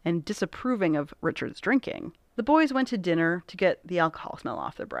teetotaler and disapproving of Richard's drinking, the boys went to dinner to get the alcohol smell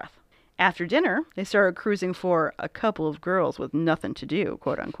off their breath. After dinner, they started cruising for a couple of girls with nothing to do,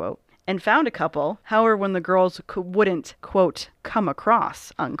 quote unquote, and found a couple. However, when the girls wouldn't, quote, come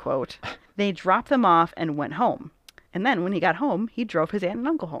across, unquote, they dropped them off and went home. And then when he got home, he drove his aunt and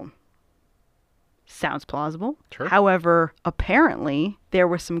uncle home. Sounds plausible. Sure. However, apparently there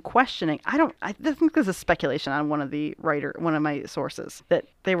was some questioning. I think this is speculation on one of my sources that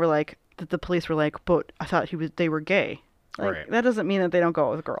they were like, that the police were like, but I thought they were gay. Like, that doesn't mean that they don't go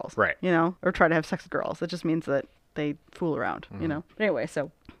out with girls. Right. Or try to have sex with girls. It just means that they fool around, But anyway,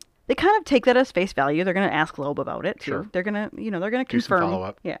 so they kind of take that as face value. They're going to ask Loeb about it too. Sure. They're going to, they're going to confirm. Do some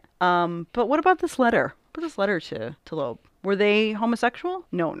follow-up. Yeah. But what about this letter? Put this letter to Loeb. Were they homosexual?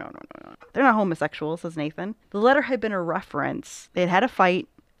 No. They're not homosexual, says Nathan. The letter had been a reference. They had had a fight,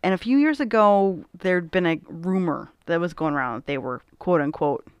 and a few years ago, there'd been a rumor that was going around that they were, quote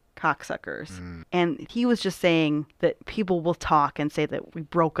unquote, cocksuckers. And he was just saying that people will talk and say that we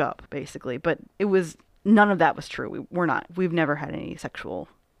broke up, basically. But none of that was true. We've never had any sexual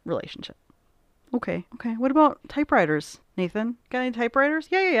relationship. Okay. What about typewriters, Nathan? Got any typewriters?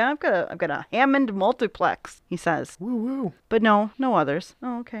 Yeah. I've got a Hammond multiplex, he says. Woo. But no others.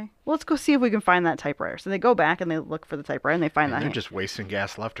 Oh, okay. Well, let's go see if we can find that typewriter. So they go back and they look for the typewriter and they find that. They're just wasting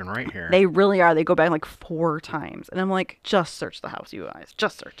gas left and right here. They really are. They go back like 4 times. And I'm like, just search the house, you guys.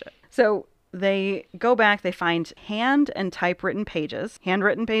 Just search it. So they go back, they find handwritten pages,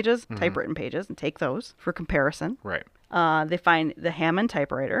 typewritten pages, and take those for comparison. Right. They find the Hammond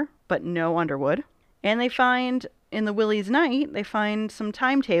typewriter, but no Underwood. And they find, in the Willie's night, they find some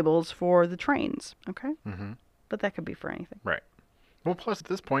timetables for the trains. Okay? But that could be for anything. Right. Well, plus at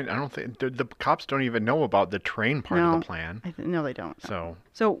this point, I don't think the cops don't even know about the train part of No, the plan. no, they don't. So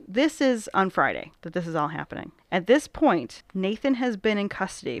this is on Friday that this is all happening. At this point, Nathan has been in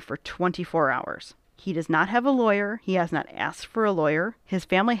custody for 24 hours. He does not have a lawyer. He has not asked for a lawyer. His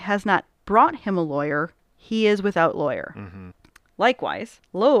family has not brought him a lawyer. He is without lawyer. Likewise,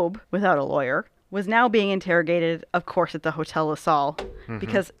 Loeb, without a lawyer, was now being interrogated, of course, at the Hotel La Salle,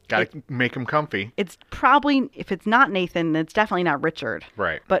 because gotta make him comfy. it's probably, if it's not Nathan, it's definitely not Richard.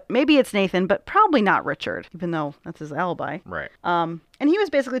 Right. But maybe it's Nathan, but probably not Richard, even though that's his alibi. Right. And he was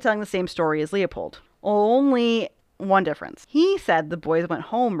basically telling the same story as Leopold. Only one difference. He said the boys went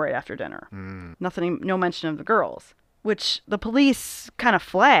home right after dinner. Nothing, no mention of the girls, which the police kind of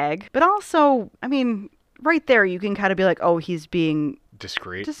flag, but also, I mean, right there you can kind of be like, oh, he's being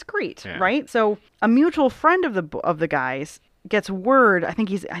discreet, Yeah. right? So a mutual friend of the guys gets word. I think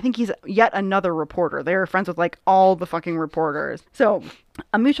he's yet another reporter. They're friends with like all the fucking reporters. So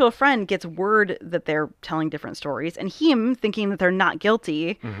a mutual friend gets word that they're telling different stories, and him, thinking that they're not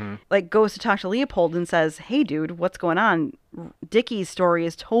guilty, like goes to talk to Leopold and says, "Hey, dude, what's going on? Dickie's story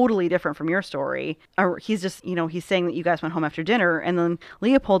is totally different from your story." Or he's just, he's saying that you guys went home after dinner, and then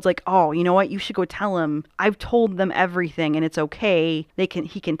Leopold's like, "Oh, you know what? You should go tell him. I've told them everything, and it's okay. He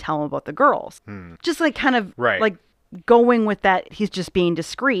can tell him about the girls." Just like kind of like going with that, he's just being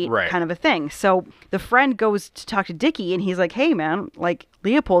discreet kind of a thing. So the friend goes to talk to Dickie, and he's like, "Hey, man, like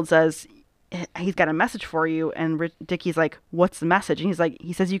Leopold says he's got a message for you." And Dickie's like, "What's the message?" And he's like,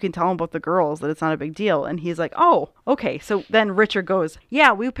 he says you can tell him about the girls, that it's not a big deal. And he's like, "Oh, okay." So then Richard goes,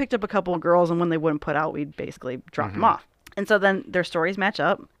 "Yeah, we picked up a couple of girls, and when they wouldn't put out, we'd basically drop them off." And so then their stories match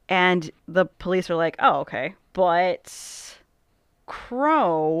up, and the police are like, "Oh, okay." But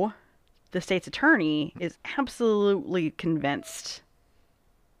Crow, the state's attorney, is absolutely convinced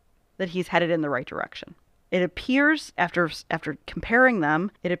that he's headed in the right direction. It appears, after comparing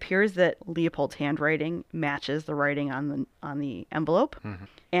them, it appears that Leopold's handwriting matches the writing on the envelope,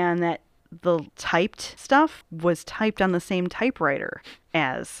 and that the typed stuff was typed on the same typewriter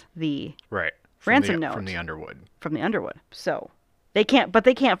as the ransom note from the Underwood. So they can't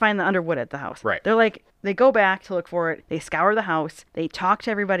find the Underwood at the house. Right. They're like, they go back to look for it. They scour the house. They talk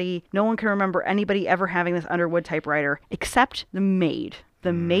to everybody. No one can remember anybody ever having this Underwood typewriter except the maid.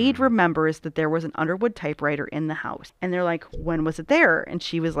 The maid remembers that there was an Underwood typewriter in the house. And they're like, "When was it there?" And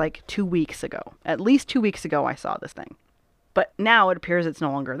she was like, 2 weeks ago. At least 2 weeks ago, I saw this thing. But now it appears it's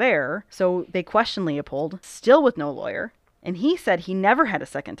no longer there. So they question Leopold, still with no lawyer. And he said he never had a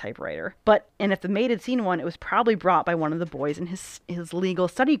second typewriter. And if the maid had seen one, it was probably brought by one of the boys in his legal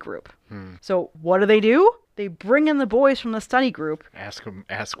study group. So what do? They bring in the boys from the study group. Ask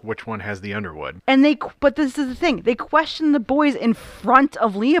which one has the Underwood. And but this is the thing. They question the boys in front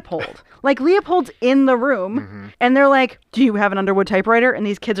of Leopold. Like, Leopold's in the room, and they're like, "Do you have an Underwood typewriter?" And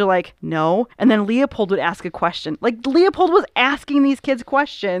these kids are like, "No." And then Leopold would ask a question. Like, Leopold was asking these kids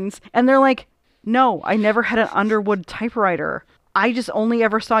questions, and they're like, "No, I never had an Underwood typewriter. I just only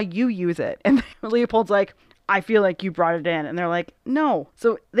ever saw you use it." And Leopold's like, "I feel like you brought it in." And they're like, "No."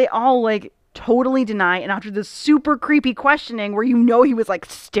 So they all like totally deny. And after this super creepy questioning where he was like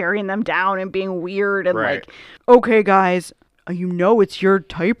staring them down and being weird and like, "Okay, guys, it's your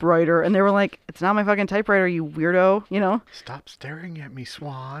typewriter." And they were like, "It's not my fucking typewriter, you weirdo," Stop staring at me,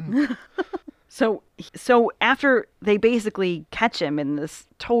 Swan. So after they basically catch him in this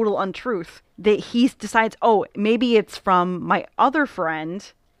total untruth, he decides, oh, maybe it's from my other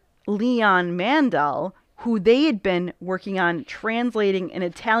friend, Leon Mandel, who they had been working on translating an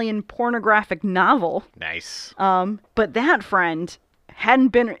Italian pornographic novel. Nice. But that friend hadn't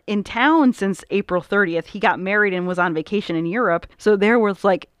been in town since April 30th. He got married and was on vacation in Europe. So there was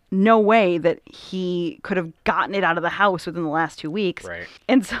like no way that he could have gotten it out of the house within the last 2 weeks. Right.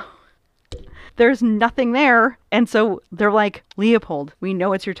 And so there's nothing there. And so they're like, "Leopold, we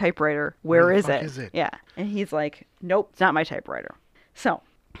know it's your typewriter. Where is it? Yeah. And he's like, "Nope, it's not my typewriter." So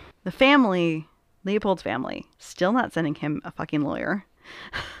the family, Leopold's family, still not sending him a fucking lawyer,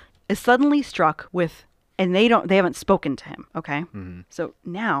 is suddenly struck with, and they haven't spoken to him. Okay. So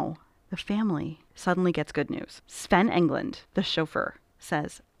now the family suddenly gets good news. Sven England, the chauffeur,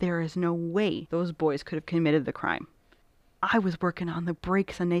 says there is no way those boys could have committed the crime. I was working on the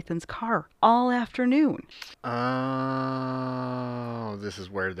brakes on Nathan's car all afternoon. Oh, this is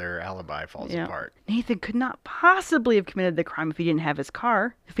where their alibi falls apart. Nathan could not possibly have committed the crime if he didn't have his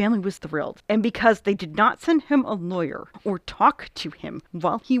car. The family was thrilled. And because they did not send him a lawyer or talk to him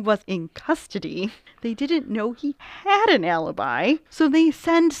while he was in custody, they didn't know he had an alibi. So they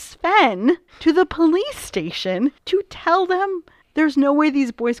send Sven to the police station to tell them there's no way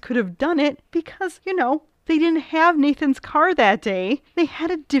these boys could have done it because, they didn't have Nathan's car that day. They had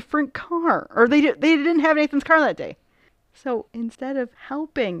a different car. Or they didn't have Nathan's car that day. So instead of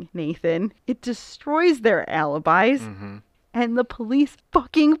helping Nathan, it destroys their alibis. Mm-hmm. And the police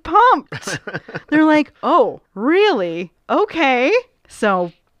fucking pumped. They're like, oh, really? Okay.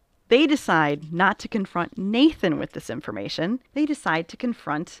 So they decide not to confront Nathan with this information. They decide to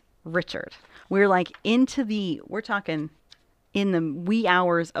confront Richard. We're talking in the wee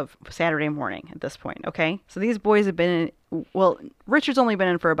hours of Saturday morning at this point, okay? So these boys have been in, Richard's only been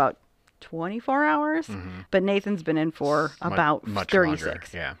in for about 24 hours, but Nathan's been in for about much 36. longer,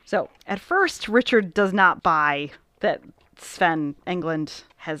 yeah. So at first, Richard does not buy that Sven Englund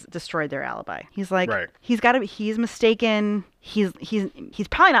has destroyed their alibi. He's like, Right. he's mistaken. He's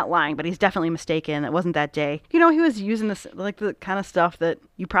probably not lying, but he's definitely mistaken. It wasn't that day. You know, he was using this, like, the kind of stuff that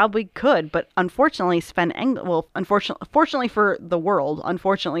you probably could, but unfortunately, fortunately for the world,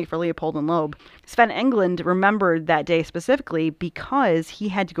 unfortunately for Leopold and Loeb, Sven Englund remembered that day specifically because he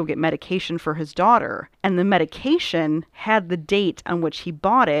had to go get medication for his daughter, and the medication had the date on which he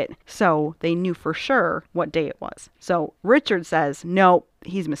bought it, so they knew for sure what day it was. So Richard says, no,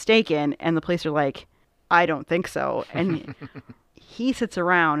 he's mistaken, and the police are like, I don't think so. And he sits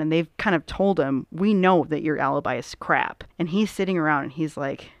around and they've kind of told him, we know that your alibi is crap. And he's sitting around and he's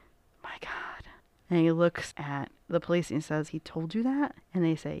like, my God. And he looks at the police and he says, he told you that? And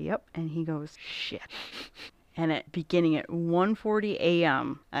they say, yep. And he goes, shit. And beginning at 1:40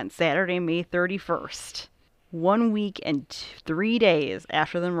 a.m. on Saturday, May 31st, 1 week and 3 days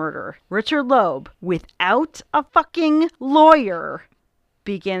after the murder, Richard Loeb, without a fucking lawyer,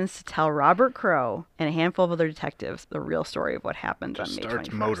 begins to tell Robert Crowe and a handful of other detectives the real story of what happened on May 21st.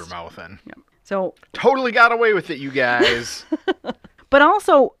 Starts motor mouthing. Yep. So Totally got away with it, you guys. But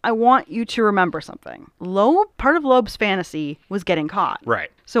also, I want you to remember something. Part of Loeb's fantasy was getting caught.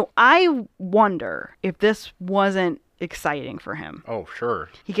 Right. So I wonder if this wasn't exciting for him. Oh, sure.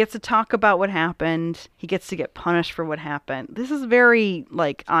 He gets to talk about what happened. He gets to get punished for what happened. This is very,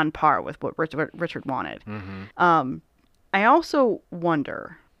 like, on par with what Richard wanted. Mm-hmm. I also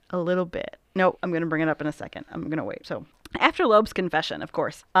wonder a little bit. Nope, I'm going to bring it up in a second. I'm going to wait. So after Loeb's confession, of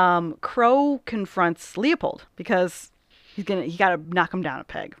course, Crowe confronts Leopold because he got to knock him down a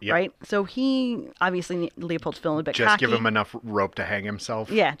peg, Yep. right? So Leopold's feeling a bit Just cocky. give him enough rope to hang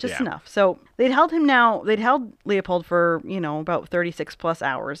himself. Yeah, just enough. So they'd held Leopold for, about 36 plus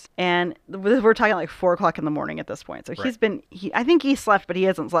hours. And we're talking like 4 o'clock in the morning at this point. So Right. I think he slept, but he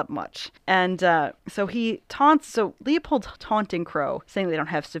hasn't slept much. And so Leopold's taunting Crowe, saying they don't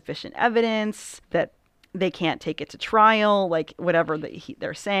have sufficient evidence, that they can't take it to trial, like whatever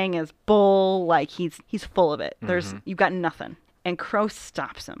they're saying is bull, like he's full of it. You've got nothing. And Crowe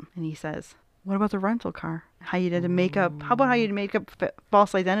stops him and he says, what about the rental car? How about how you did make up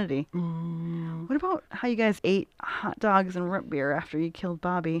false identity? What about how you guys ate hot dogs and root beer after you killed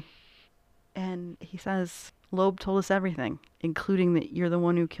Bobby? And he says, Loeb told us everything, including that you're the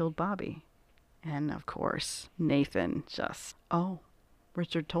one who killed Bobby. And of course, Nathan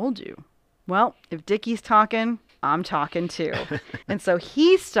Richard told you. Well, if Dickie's talking, I'm talking too. And so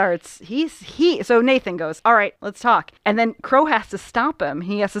so Nathan goes, all right, let's talk. And then Crowe has to stop him.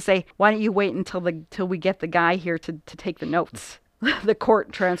 He has to say, why don't you wait until we get the guy here to take the notes? The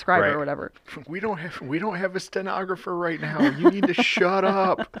court transcriber Right. or whatever. We don't have a stenographer right now. You need to shut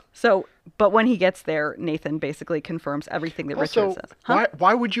up. So, but when he gets there, Nathan basically confirms everything that Richard Also, says.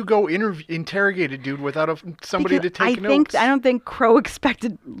 why would you go interrogate a dude without somebody Because to take notes? I don't think Crowe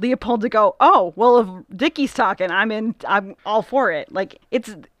expected Leopold to go, oh, well, if Dickie's talking, I'm all for it. Like,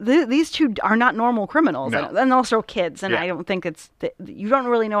 these two are not normal criminals. No. And also kids. And Yeah. I don't think you don't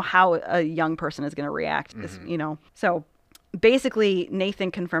really know how a young person is going to react, So basically,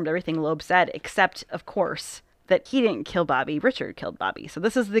 Nathan confirmed everything Loeb said, except, of course, that he didn't kill Bobby. Richard killed Bobby. So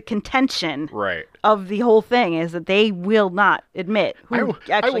this is the contention Right. of the whole thing, is that they will not admit who I will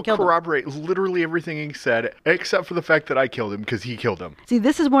actually killed him. corroborate literally everything he said, except for the fact that I killed him because he killed him. See,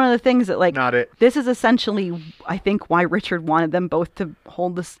 this is one of the things that, like, Not it. this is essentially, I think, why Richard wanted them both to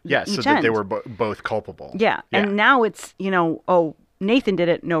hold this Yeah, each so that end. they were both culpable. Yeah, and now it's, Nathan did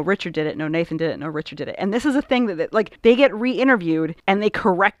it, no, Richard did it, no, Nathan did it, no, Richard did it. And this is a thing that like, they get re-interviewed and they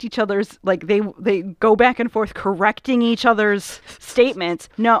correct each other's, like, they go back and forth correcting each other's statements.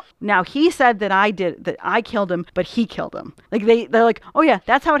 No, now he said that I killed him, but he killed him. Like, they're like, oh yeah,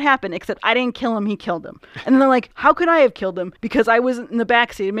 that's how it happened, except I didn't kill him, he killed him. And then they're like, how could I have killed him? Because I wasn't in the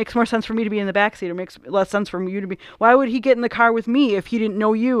backseat. It makes more sense for me to be in the backseat. It makes less sense for you to be. Why would he get in the car with me if he didn't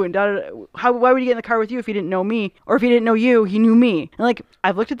know you? And why would he get in the car with you if he didn't know me? Or if he didn't know you, he knew me. And like,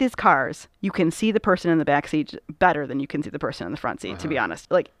 I've looked at these cars. You can see the person in the back seat better than you can see the person in the front seat, to be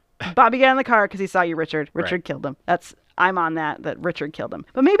honest. Like, Bobby got in the car because he saw you, Richard. Richard Right. killed him. I'm on that Richard killed him.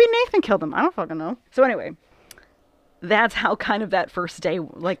 But maybe Nathan killed him. I don't fucking know. So anyway, that's how kind of that first day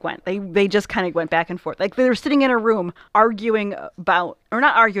like went. They just kind of went back and forth. Like they were sitting in a room arguing about, or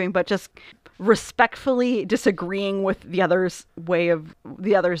not arguing, but just respectfully disagreeing with the other's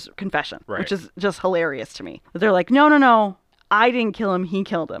confession, Right. which is just hilarious to me. They're like, no, I didn't kill him, he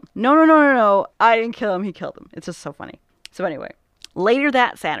killed him. No, I didn't kill him, he killed him. It's just so funny. So anyway, later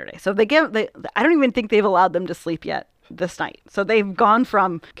that Saturday, so I don't even think they've allowed them to sleep yet this night. So they've gone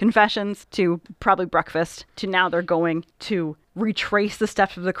from confessions to probably breakfast to now they're going to retrace the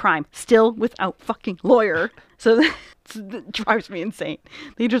steps of the crime, still without fucking lawyer. So that drives me insane.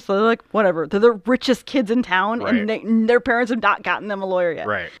 They're like, whatever. They're the richest kids in town, Right. and their parents have not gotten them a lawyer yet.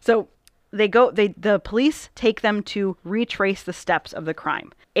 Right. So the police take them to retrace the steps of the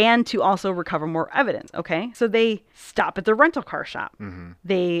crime and to also recover more evidence. Okay. So they stop at the rental car shop. And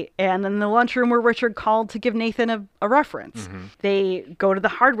then the lunchroom where Richard called to give Nathan a reference. They go to the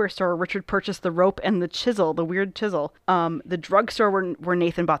hardware store where Richard purchased the rope and the chisel, the weird chisel. The drugstore where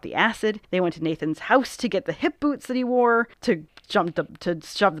Nathan bought the acid. They went to Nathan's house to get the hip boots that he wore to shove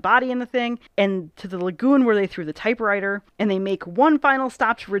the body in the thing, and to the lagoon where they threw the typewriter, and they make one final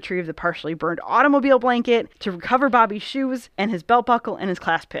stop to retrieve the partially burned automobile blanket, to recover Bobby's shoes and his belt buckle and his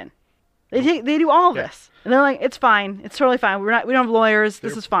clasp pin. They do all of this, and they're like, it's fine, it's totally fine. We don't have lawyers.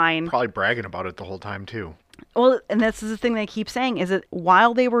 This is fine. Probably bragging about it the whole time too. Well, and this is the thing they keep saying, is that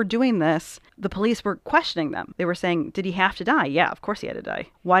while they were doing this, the police were questioning them. They were saying, did he have to die? Yeah, of course he had to die.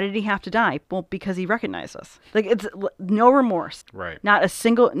 Why did he have to die? Well, because he recognized us. Like, it's no remorse. Right. Not a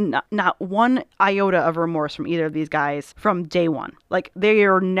single, not one iota of remorse from either of these guys from day one. Like, they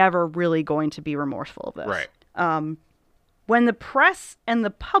are never really going to be remorseful of this. Right. When the press and the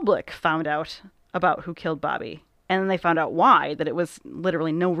public found out about who killed Bobby, and then they found out why, that it was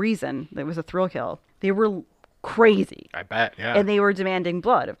literally no reason, that it was a thrill kill, they were crazy. I bet. Yeah. And they were demanding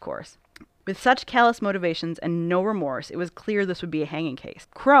blood, of course. With such callous motivations and no remorse, it was clear this would be a hanging case.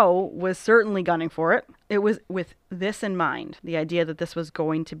 Crow was certainly gunning for it. It was with this in mind, the idea that this was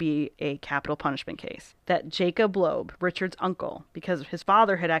going to be a capital punishment case. That Jacob Loeb, Richard's uncle, because his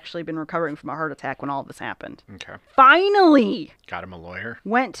father had actually been recovering from a heart attack when all of this happened, Okay. finally Got him a lawyer.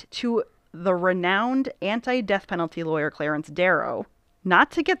 went to the renowned anti-death penalty lawyer Clarence Darrow,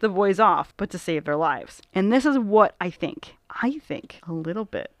 not to get the boys off, but to save their lives. And this is what I think. I think a little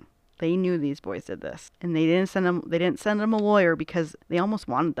bit they knew these boys did this, and they didn't send them a lawyer because they almost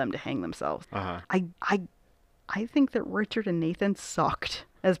wanted them to hang themselves. Uh-huh. I think that Richard and Nathan sucked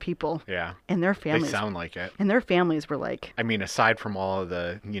as people. Yeah. And their They families sound like it. and their families were like, I mean, aside from all of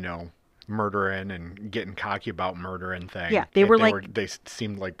the, murdering and getting cocky about murdering thing. Yeah, they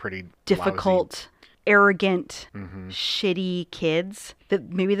seemed like pretty difficult, arrogant, shitty kids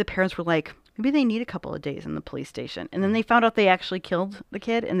that maybe the parents were like, maybe they need a couple of days in the police station. And then they found out they actually killed the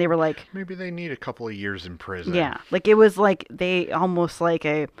kid, and they were like, Maybe they need a couple of years in prison. yeah, like it was like they almost like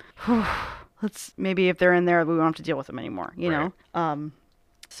let's, maybe if they're in there, we won't have to deal with them anymore, you know?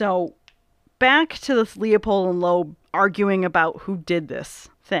 So back to this Leopold and Loeb arguing about who did this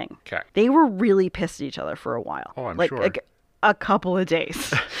thing. Okay. They were really pissed at each other for a while. Oh, I'm like, sure. Like a couple of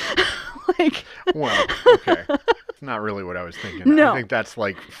days. Like, Well, okay. It's not really what I was thinking. No. I think that's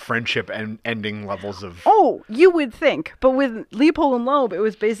like friendship and ending levels of. oh, you would think. But with Leopold and Loeb, it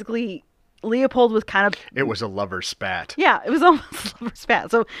was basically Leopold was kind of. It was a lover spat. Yeah, it was almost lover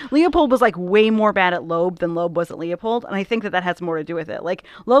spat. So Leopold was like way more bad at Loeb than Loeb was at Leopold. And I think that has more to do with it. Like,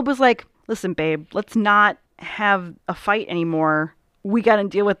 Loeb was like, listen, babe, let's not have a fight anymore. We got to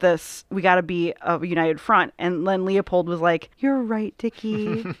deal with this. We got to be a united front. And then Leopold was like, you're right,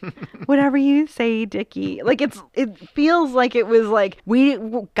 Dickie. Whatever you say, Dickie. Like, it feels like it was like, we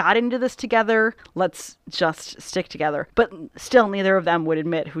got into this together. Let's just stick together. But still, neither of them would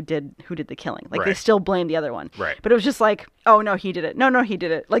admit who did the killing. Like, they Right. still blamed the other one. Right. But it was just like, oh, no, he did it. No, he did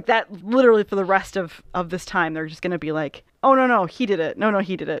it. Like, that literally for the rest of this time, they're just going to be like, oh, no, he did it. No,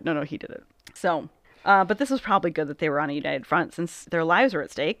 he did it. No, he did it. So... but this was probably good that they were on a united front since their lives were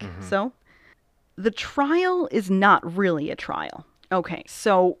at stake. So the trial is not really a trial. Okay,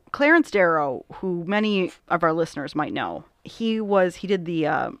 so Clarence Darrow, who many of our listeners might know, he did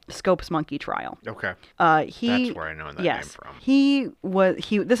the Scopes Monkey trial. Okay. He That's where I know that name from. He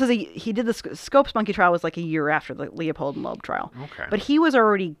did the Scopes Monkey trial was like a year after the Leopold and Loeb trial. Okay. But he was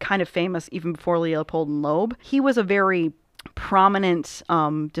already kind of famous even before Leopold and Loeb. He was a very prominent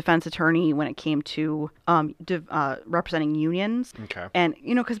defense attorney when it came to representing unions. Okay. And,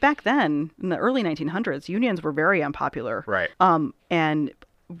 because back then, in the early 1900s, unions were very unpopular. Right. And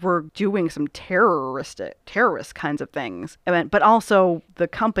were doing some terrorist kinds of things. But also the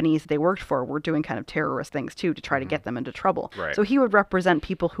companies they worked for were doing kind of terrorist things too to try to get them into trouble. Right. So he would represent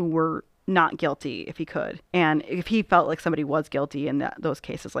people who were not guilty if he could. And if he felt like somebody was guilty in those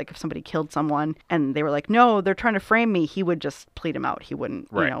cases, like if somebody killed someone and they were like, no, they're trying to frame me, he would just plead him out. He wouldn't,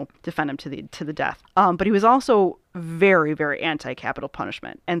 defend him to the death. But he was also very, very anti-capital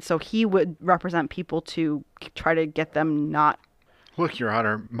punishment. And so he would represent people to try to get them not. Look, Your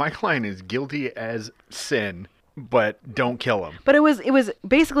Honor, my client is guilty as sin, but don't kill him. But it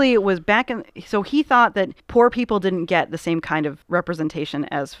was back in, so he thought that poor people didn't get the same kind of representation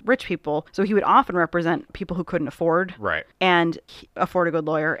as rich people. So he would often represent people who couldn't afford and afford a good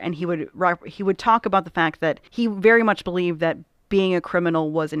lawyer. And he would talk about the fact that he very much believed that being a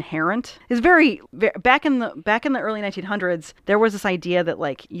criminal was inherent. It's very back in the early 1900s, there was this idea that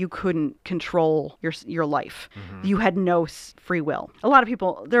like you couldn't control your life. You had no free will. A lot of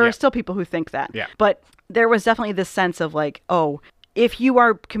people, there are still people who think that. But there was definitely this sense of like, oh, if you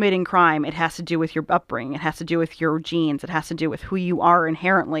are committing crime, it has to do with your upbringing. It has to do with your genes. It has to do with who you are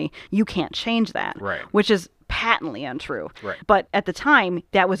inherently. You can't change that. Which is patently untrue. But at the time,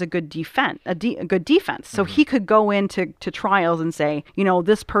 that was a good defense. A good defense. So he could go into trials and say,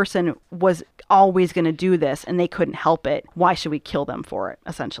 this person was always going to do this and they couldn't help it. Why should we kill them for it,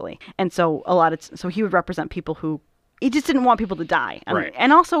 essentially? And so so he would represent people who he just didn't want people to die.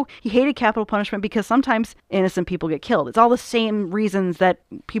 And also, he hated capital punishment because sometimes innocent people get killed. It's all the same reasons that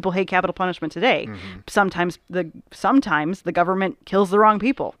people hate capital punishment today. Sometimes the government kills the wrong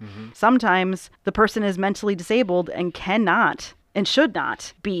people. Sometimes the person is mentally disabled and cannot and should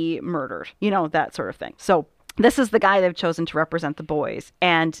not be murdered. That sort of thing. So this is the guy they've chosen to represent the boys.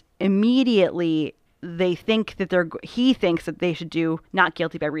 And immediately he thinks that they should do not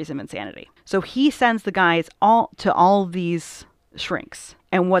guilty by reason of insanity. So he sends the guys all these shrinks.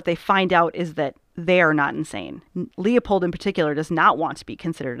 And what they find out is that they are not insane. Leopold in particular does not want to be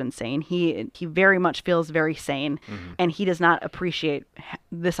considered insane. He very much feels very sane, and he does not appreciate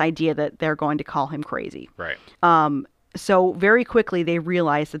this idea that they're going to call him crazy. So very quickly they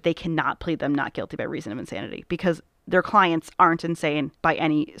realize that they cannot plead them not guilty by reason of insanity because their clients aren't insane by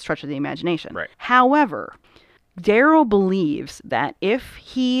any stretch of the imagination. However, Darrow believes that if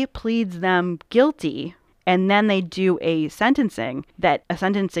he pleads them guilty and then they do a sentencing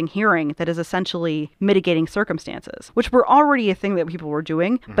hearing that is essentially mitigating circumstances, which were already a thing that people were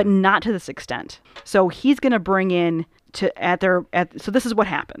doing, but not to this extent. So he's going to bring in so this is what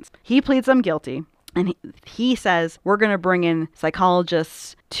happens. He pleads them guilty. And he says, we're going to bring in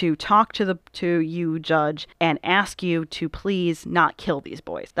psychologists to talk to you, judge, and ask you to please not kill these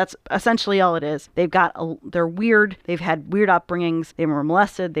boys. That's essentially all it is. They're weird. They've had weird upbringings. They were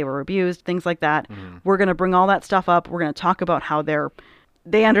molested. They were abused, things like that. We're going to bring all that stuff up. We're going to talk about how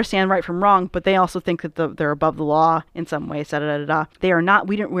they understand right from wrong, but they also think that they're above the law in some way. They are not.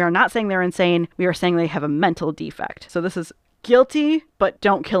 We are not saying they're insane. We are saying they have a mental defect. So this is guilty, but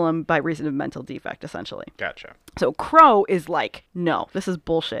don't kill him by reason of mental defect, essentially. Gotcha. So Crow is like, no, this is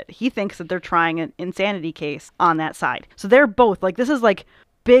bullshit. He thinks that they're trying an insanity case on that side. So they're both like, this is like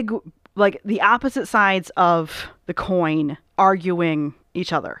big, like the opposite sides of the coin arguing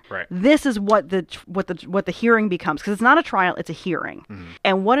each other. This is what the hearing becomes, because it's not a trial, it's a hearing.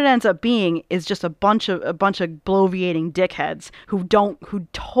 And what it ends up being is just a bunch of bloviating dickheads who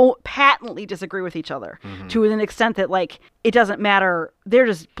patently disagree with each other to an extent that like it doesn't matter. They're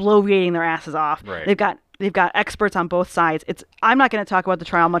just bloviating their asses off. They've got experts on both sides. I'm not going to talk about the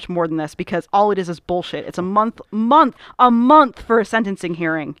trial much more than this because all it is bullshit. It's a month for a sentencing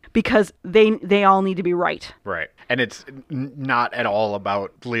hearing because they all need to be right. And it's not at all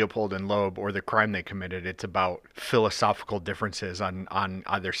about Leopold and Loeb or the crime they committed. It's about philosophical differences on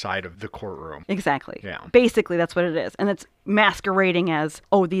either side of the courtroom. Exactly. Yeah. Basically, that's what it is. And it's masquerading as,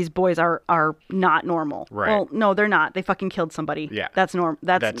 oh, these boys are not normal. Well, no, they're not. They fucking killed somebody. Yeah. That's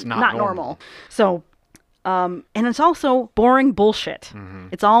not normal. So... and it's also boring bullshit.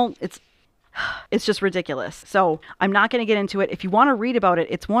 It's just ridiculous. So I'm not going to get into it. If you want to read about it,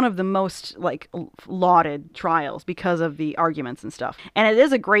 it's one of the most like lauded trials because of the arguments and stuff. And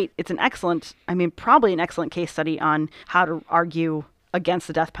probably an excellent case study on how to argue against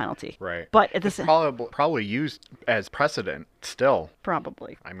the death penalty. But at this probably used as precedent still.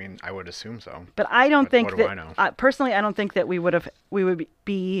 Probably. I mean, I would assume so. But I don't think that. I know? Personally, I don't think that we would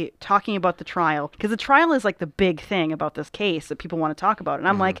be talking about the trial, because the trial is like the big thing about this case that people want to talk about. And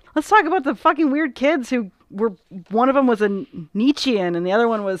I'm like, let's talk about the fucking weird kids who one of them was a Nietzschean and the other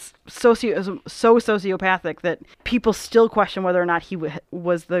one was so sociopathic that people still question whether or not he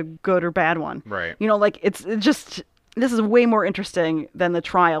was the good or bad one. Like it's just. this is way more interesting than the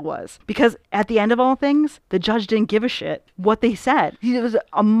trial was, because at the end of all things, the judge didn't give a shit what they said. It was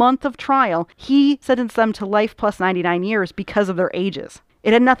a month of trial. He sentenced them to life plus 99 years because of their ages.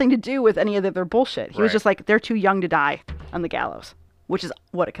 It had nothing to do with any of their bullshit. He was just like, they're too young to die on the gallows, which is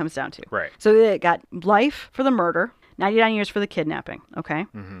what it comes down to. Right. So they got life for the murder, 99 years for the kidnapping, okay?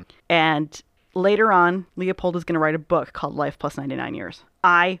 Mm-hmm. And later on, Leopold is going to write a book called Life Plus 99 Years.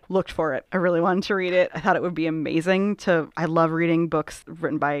 I looked for it. I really wanted to read it. I thought it would be amazing I love reading books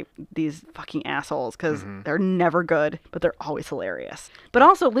written by these fucking assholes because they're never good, but they're always hilarious. But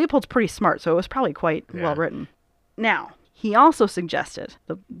also, Leopold's pretty smart, so it was probably quite well written. Now, he also suggested,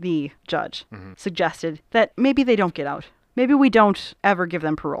 the judge suggested that maybe they don't get out. Maybe we don't ever give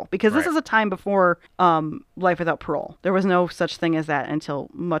them parole, because this is a time before life without parole. There was no such thing as that until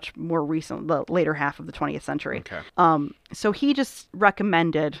much more recent, the later half of the 20th century. Okay. So he just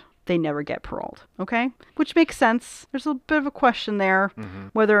recommended they never get paroled, okay? Which makes sense. There's a bit of a question there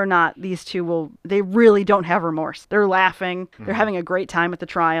whether or not these two they really don't have remorse. They're laughing. They're having a great time at the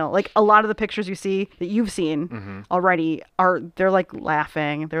trial. Like, a lot of the pictures you see that you've seen already they're like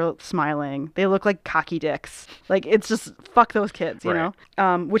laughing. They're smiling. They look like cocky dicks. Like, it's just, fuck those kids, you know?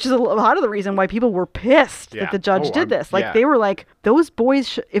 Which is a lot of the reason why people were pissed that the judge did this. Like, they were like, those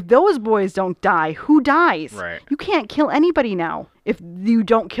boys, if those boys don't die, who dies? Right. You can't kill anybody now if you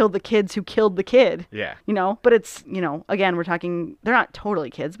don't kill the kids who killed the kid. Yeah. You know, but it's, again, we're talking, they're not totally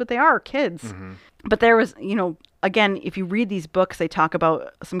kids, but they are kids. But there was, again, if you read these books, they talk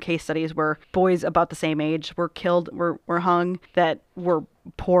about some case studies where boys about the same age were killed, were hung, that were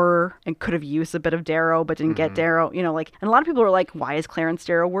poorer and could have used a bit of Darrow but didn't get Darrow, and a lot of people are like, why is Clarence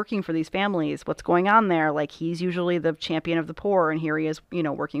Darrow working for these families? What's going on there? Like, he's usually the champion of the poor, and here he is,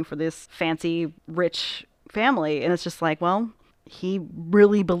 working for this fancy, rich family. And it's just like, well, he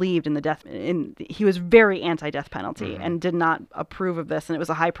really believed in he was very anti-death penalty and did not approve of this. And it was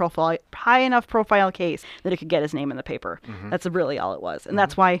a high enough profile case that it could get his name in the paper. That's really all it was. And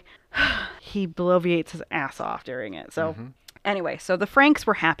that's why he bloviates his ass off during it. So anyway, so the Franks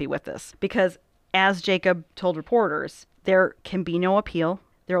were happy with this because, as Jacob told reporters, there can be no appeal.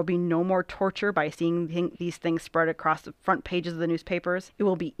 There will be no more torture by seeing these things spread across the front pages of the newspapers. It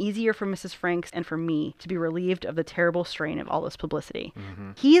will be easier for Mrs. Franks and for me to be relieved of the terrible strain of all this publicity.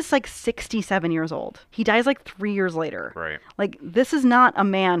 He is like 67 years old. He dies like 3 years later. Right. Like, this is not a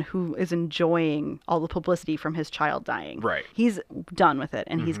man who is enjoying all the publicity from his child dying. Right. He's done with it,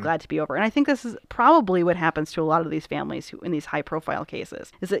 and he's glad to be over. And I think this is probably what happens to a lot of these families who, in these high-profile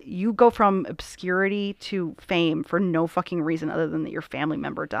cases, is that you go from obscurity to fame for no fucking reason other than that your family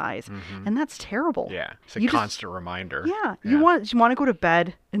member dies, and that's terrible. Yeah, it's a constant reminder. Yeah, you want to go to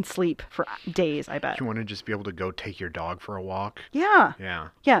bed and sleep for days, I bet. You want to just be able to go take your dog for a walk. Yeah.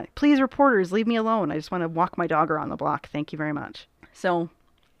 Please, reporters, leave me alone. I just want to walk my dog around the block. Thank you very much. So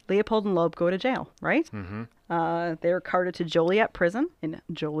Leopold and Loeb go to jail, right? They were carted to Joliet Prison in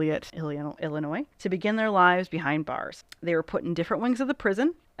Joliet, Illinois, to begin their lives behind bars. They were put in different wings of the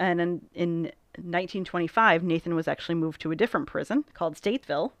prison, and in 1925, Nathan was actually moved to a different prison called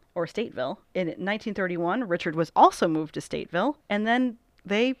Stateville. In 1931, Richard was also moved to Stateville, and then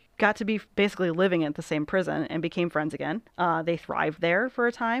they got to be basically living at the same prison and became friends again. They thrived there for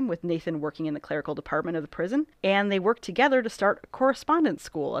a time, with Nathan working in the clerical department of the prison, and they worked together to start a correspondence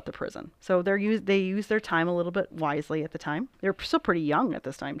school at the prison. So they used their time a little bit wisely at the time. They were still pretty young at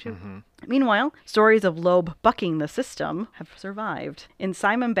this time, too. Meanwhile, stories of Loeb bucking the system have survived. In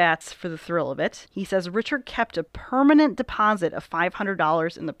Simon Batts, For the Thrill of It, he says Richard kept a permanent deposit of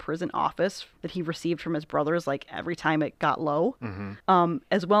 $500 in the prison office that he received from his brothers, like, every time it got low,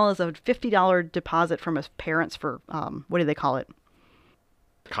 as well as a $50 deposit from his parents for, what do they call it?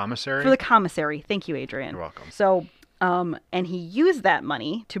 Commissary? For the commissary. Thank you, Adrian. You're welcome. So, and he used that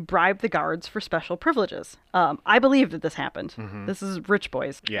money to bribe the guards for special privileges. I believe that this happened. This is rich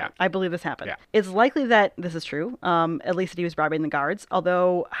boys. Yeah. I believe this happened. Yeah. It's likely that this is true, at least that he was bribing the guards,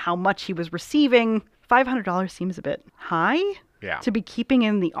 although how much he was receiving, $500 seems a bit high. Yeah. To be keeping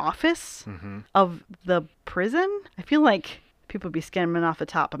in the office of the prison. I feel like people would be skimming off the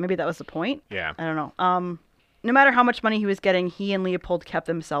top, but maybe that was the point. Yeah. I don't know. No matter how much money he was getting, he and Leopold kept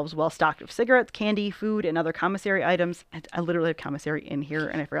themselves well stocked of cigarettes, candy, food, and other commissary items. I literally have commissary in here,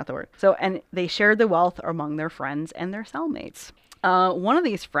 and I forgot the word. So, and they shared the wealth among their friends and their cellmates. One of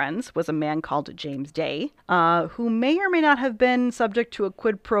these friends was a man called James Day, who may or may not have been subject to a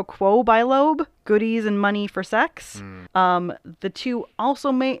quid pro quo by Loeb, goodies and money for sex. The two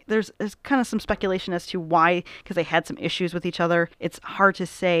also there's kind of some speculation as to why, because they had some issues with each other. It's hard to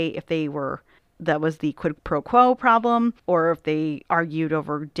say if they were that was the quid pro quo problem, or if they argued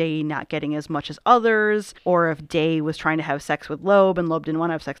over Day not getting as much as others, or if Day was trying to have sex with Loeb and Loeb didn't want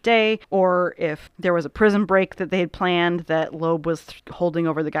to have sex with Day, or if there was a prison break that they had planned that Loeb was holding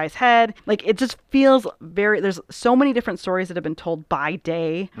over the guy's head. Like, it just feels there's so many different stories that have been told by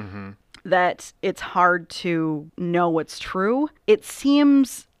Day that it's hard to know what's true. It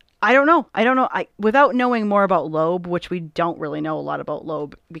seems, I don't know. Without knowing more about Loeb, which we don't really know a lot about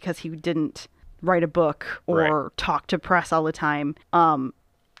Loeb because he didn't write a book or talk to press all the time.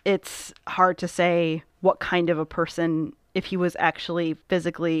 It's hard to say what kind of a person, if he was actually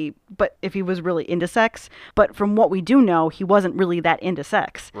physically, but if he was really into sex. But from what we do know, he wasn't really that into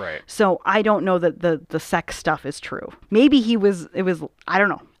sex. Right. So I don't know that the sex stuff is true. Maybe I don't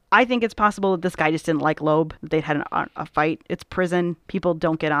know. I think it's possible that this guy just didn't like Loeb. They'd had a fight. It's prison. People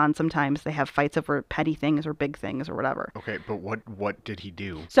don't get on sometimes. They have fights over petty things or big things or whatever. Okay, but what did he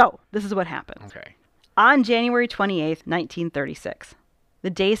do? So this is what happens. Okay. On January 28th, 1936, the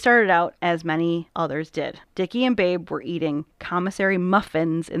day started out as many others did. Dickie and Babe were eating commissary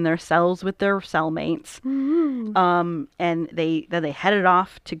muffins in their cells with their cellmates. And they headed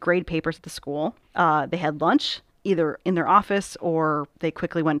off to grade papers at the school. They had lunch, either in their office or they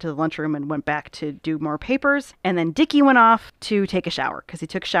quickly went to the lunchroom and went back to do more papers. And then Dickie went off to take a shower because he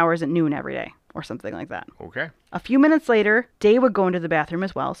took showers at noon every day or something like that. Okay. A few minutes later, Day would go into the bathroom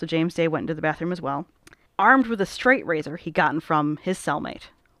as well. So James Day went into the bathroom as well, armed with a straight razor he'd gotten from his cellmate.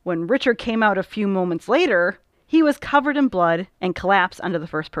 When Richard came out a few moments later, he was covered in blood and collapsed under the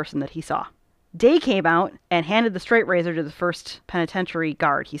first person that he saw. Day came out and handed the straight razor to the first penitentiary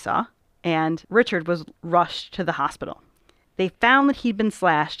guard he saw, and Richard was rushed to the hospital. They found that he'd been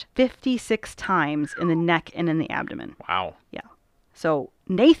slashed 56 times in the neck and in the abdomen. Wow. Yeah. So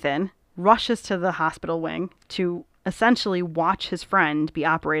Nathan rushes to the hospital wing to essentially watch his friend be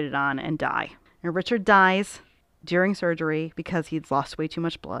operated on and die. And Richard dies during surgery because he's lost way too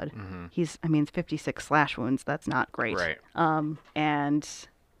much blood. It's 56 slash wounds. That's not great. Right. And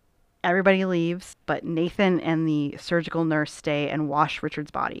everybody leaves, but Nathan and the surgical nurse stay and wash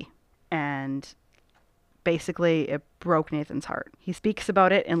Richard's body. And basically, it broke Nathan's heart. He speaks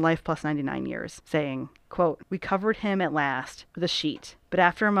about it in Life Plus 99 Years, saying, quote, "We covered him at last with a sheet, but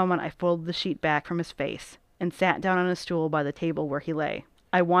after a moment I folded the sheet back from his face and sat down on a stool by the table where he lay.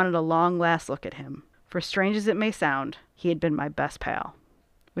 I wanted a long last look at him. For strange as it may sound, he had been my best pal."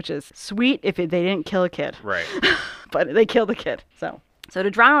 Which is sweet if they didn't kill a kid. Right. But they killed the kid, so to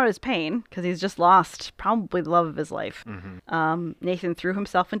drown out his pain, because he's just lost probably the love of his life, Nathan threw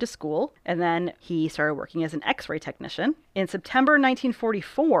himself into school, and then he started working as an x-ray technician. In September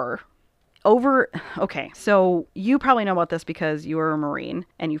 1944, so you probably know about this because you were a Marine,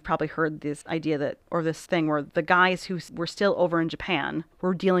 and you've probably heard this idea this thing where the guys who were still over in Japan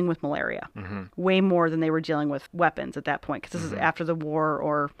were dealing with malaria way more than they were dealing with weapons at that point, because this is after the war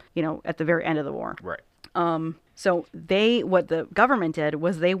or, at the very end of the war. Right. So what the government did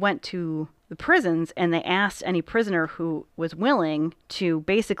was they went to the prisons and they asked any prisoner who was willing to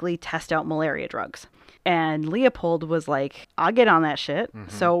basically test out malaria drugs. And Leopold was like, I'll get on that shit.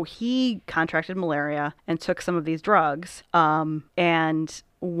 So he contracted malaria and took some of these drugs. And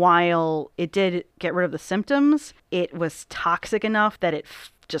while it did get rid of the symptoms, it was toxic enough that it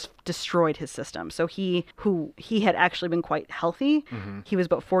just destroyed his system. So he had actually been quite healthy. He was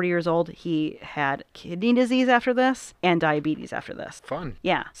about 40 years old. He had kidney disease after this and diabetes after this. Fun.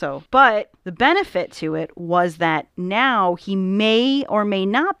 Yeah. But the benefit to it was that now he may or may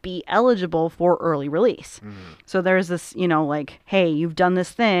not be eligible for early release. So there's this, hey, you've done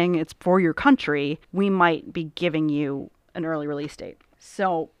this thing. It's for your country. We might be giving you an early release date.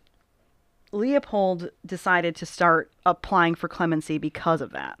 So Leopold decided to start applying for clemency because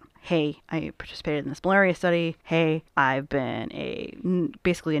of that. Hey, I participated in this malaria study. Hey, I've been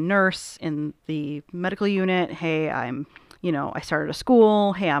basically a nurse in the medical unit. Hey, I started a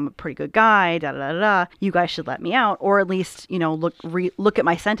school. Hey, I'm a pretty good guy. Da da da da. You guys should let me out, or at least, look at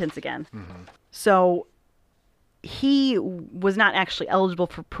my sentence again. So he was not actually eligible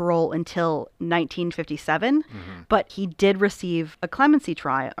for parole until 1957, but he did receive a clemency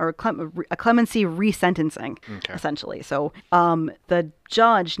trial or a clemency resentencing, essentially. So the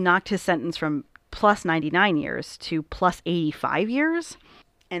judge knocked his sentence from plus 99 years to plus 85 years.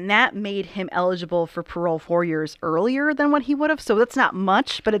 And that made him eligible for parole 4 years earlier than what he would have. So that's not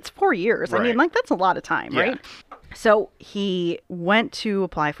much, but it's 4 years. Right. That's a lot of time, right? So he went to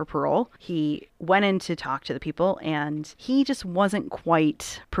apply for parole. He went in to talk to the people, and he just wasn't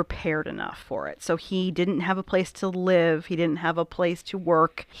quite prepared enough for it. So he didn't have a place to live. He didn't have a place to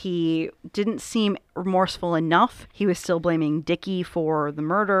work. He didn't seem remorseful enough. He was still blaming Dickie for the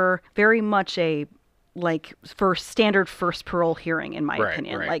murder. Very much a for standard first parole hearing, in my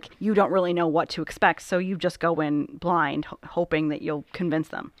opinion. Right. Like, you don't really know what to expect, so you just go in blind, hoping that you'll convince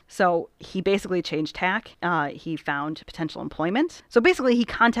them. So he basically changed tack. He found potential employment. So basically, he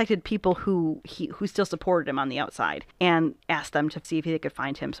contacted people who still supported him on the outside and asked them to see if they could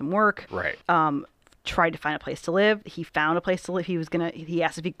find him some work. Right. Tried to find a place to live. He found a place to live. He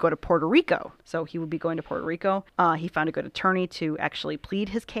asked if he could go to Puerto Rico. So he would be going to Puerto Rico. He found a good attorney to actually plead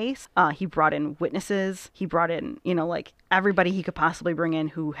his case. He brought in witnesses. He brought in, everybody he could possibly bring in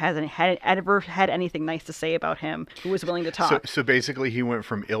who hasn't ever had anything nice to say about him, who was willing to talk. So basically he went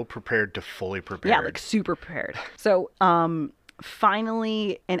from ill prepared to fully prepared. Yeah, like super prepared. So,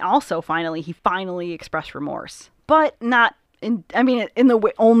 finally, he finally expressed remorse, but not in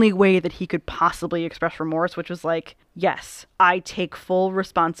the only way that he could possibly express remorse, which was like, yes, I take full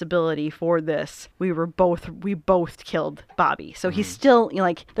responsibility for this. We both killed Bobby. So he's still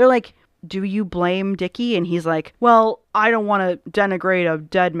they're like, do you blame Dickie? And he's like, well, I don't want to denigrate a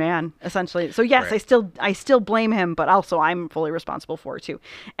dead man, essentially. So yes, Right. I still blame him, but also I'm fully responsible for it too.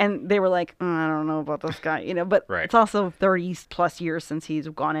 And they were like, I don't know about this guy, but Right. it's also 30 plus years since he's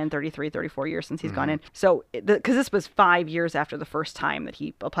gone in, 33, 34 years since he's gone in. So, because this was 5 years after the first time that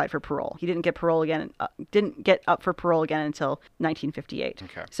he applied for parole. He didn't get didn't get up for parole again until 1958.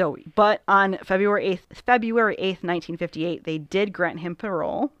 Okay. So, but on February 8th, 1958, they did grant him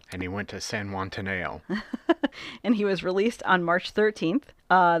parole. And he went to San Juantaneo. And he was released on March 13th.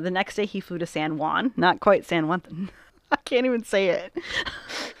 The next day he flew to San Juan. Not quite San Juan. I can't even say it.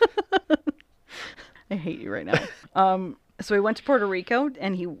 I hate you right now. So he went to Puerto Rico,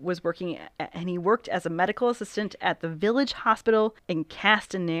 and he worked as a medical assistant at the village hospital in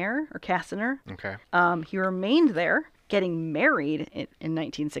Castaner. Okay. He remained there, getting married in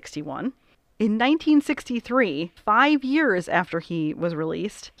 1961. In 1963, 5 years after he was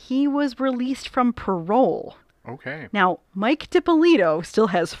released from parole. Okay. Now, Mike DiPolito still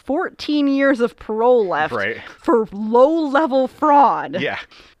has 14 years of parole left Right. for low-level fraud. Yeah.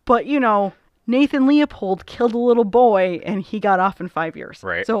 But, Nathan Leopold killed a little boy, and he got off in 5 years.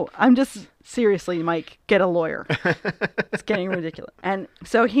 Right. So I'm just, seriously, Mike, get a lawyer. It's getting ridiculous. And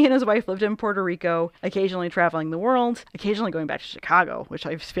so he and his wife lived in Puerto Rico, occasionally traveling the world, occasionally going back to Chicago, which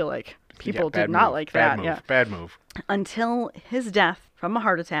I just feel like people did not like that. Bad move. Yeah. Bad move. Until his death from a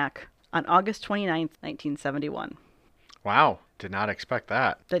heart attack on August 29th, 1971. Wow. Did not expect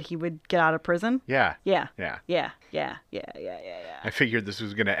that. That he would get out of prison? Yeah. Yeah. Yeah. Yeah. I figured this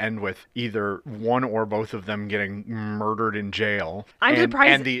was going to end with either one or both of them getting murdered in jail. I'm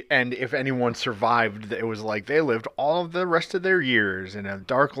surprised. And if anyone survived, it was like they lived all of the rest of their years in a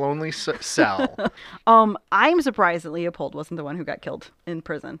dark, lonely cell. I'm surprised that Leopold wasn't the one who got killed in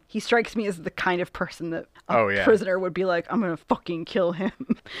prison. He strikes me as the kind of person that a prisoner would be like, I'm going to fucking kill him.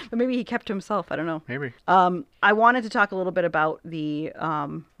 But maybe he kept to himself. I don't know. Maybe. I wanted to talk a little bit about the,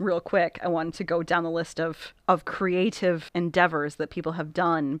 real quick, I wanted to go down the list of creative endeavors that people have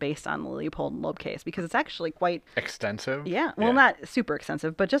done based on the Leopold and Loeb case, because it's actually quite Extensive? Yeah. Well, not super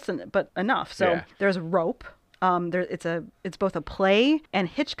extensive, but but enough. So there's Rope. It's both a play, and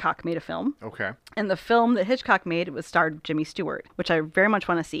Hitchcock made a film. Okay. And the film that Hitchcock made, it was starred Jimmy Stewart, which I very much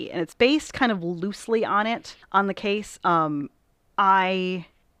want to see. And it's based kind of loosely on the case. What I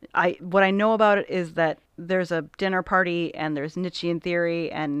know about it is that there's a dinner party, and there's Nietzschean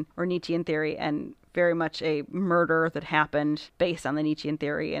theory and very much a murder that happened based on the Nietzschean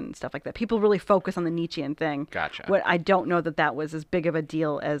theory and stuff like that. People really focus on the Nietzschean thing. Gotcha. What I don't know that was as big of a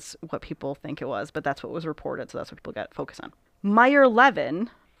deal as what people think it was, but that's what was reported, so that's what people got focused on. Meyer Levin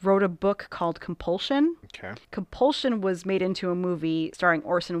wrote a book called Compulsion. Okay. Compulsion was made into a movie starring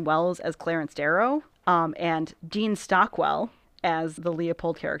Orson Welles as Clarence Darrow, and Dean Stockwell as the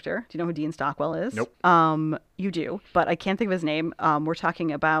Leopold character. Do you know who Dean Stockwell is? Nope. You do, but I can't think of his name. We're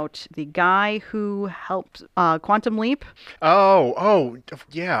talking about the guy who helped Quantum Leap. Oh,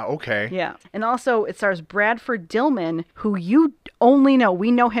 yeah, okay. Yeah. And also it stars Bradford Dillman, who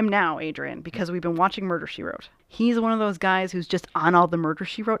we know him now, Adrian, because we've been watching Murder, She Wrote. He's one of those guys who's just on all the Murder,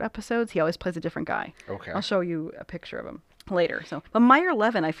 She Wrote episodes. He always plays a different guy. Okay. I'll show you a picture of him later. But Meyer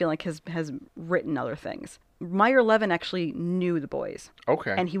Levin, I feel like, has written other things. Meyer Levin actually knew the boys.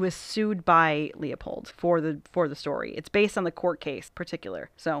 Okay. And he was sued by Leopold for the story. It's based on the court case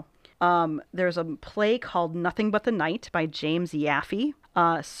particular. So there's a play called Nothing But the Night by James Yaffe.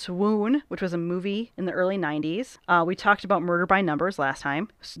 Swoon, which was a movie in the early 90s. We talked about Murder by Numbers last time,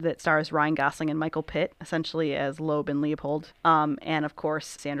 that stars Ryan Gosling and Michael Pitt, essentially as Loeb and Leopold. And of course,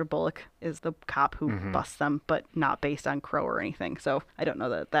 Sandra Bullock is the cop who busts them, but not based on Crow or anything. So I don't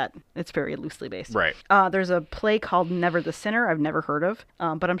know that it's very loosely based. Right. There's a play called Never the Sinner I've never heard of,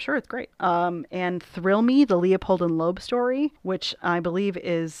 but I'm sure it's great. And Thrill Me, the Leopold and Loeb story, which I believe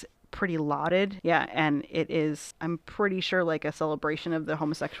is pretty lauded. Yeah, and it is, I'm pretty sure, like a celebration of the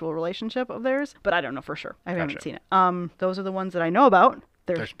homosexual relationship of theirs, but I don't know for sure. I haven't seen it. Those are the ones that I know about.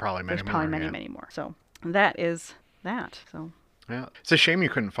 There's probably many more. So that is that. So yeah, it's a shame you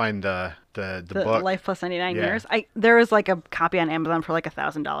couldn't find the book. Life Plus 99 Years. There is like a copy on Amazon for like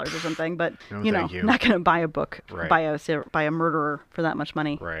 $1,000 or something, but not gonna buy a book by a murderer for that much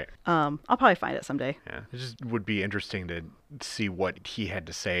money. Right. I'll probably find it someday. Yeah, it just would be interesting to see what he had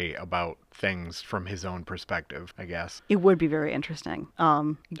to say about things from his own perspective, I guess. It would be very interesting.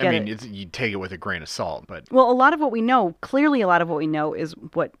 You take it with a grain of salt, but well, a lot of what we know is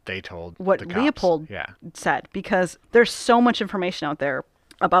what they told, what the cops. Leopold said, because there's so much information out there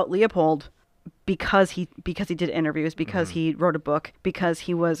about Leopold because he did interviews, because he wrote a book, because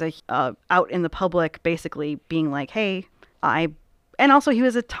he was out in the public basically being like, hey, and also he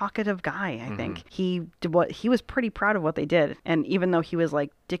was a talkative guy, I think. He was pretty proud of what they did. And even though he was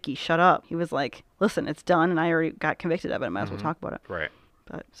like, Dickie, shut up, he was like, listen, it's done and I already got convicted of it. I might as well talk about it. Right.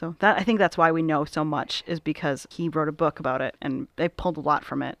 But so I think that's why we know so much, is because he wrote a book about it and they pulled a lot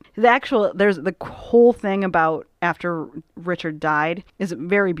from it. There's the whole thing about after Richard died is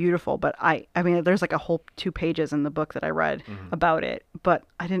very beautiful, but I mean, there's like a whole 2 pages in the book that I read about it, but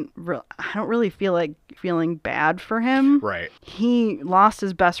I don't really feel like feeling bad for him. Right. He lost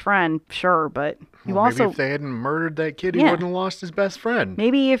his best friend, sure, but maybe if they hadn't murdered that kid, he wouldn't have lost his best friend.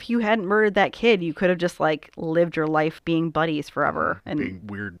 Maybe if you hadn't murdered that kid, you could have just like lived your life being buddies forever and being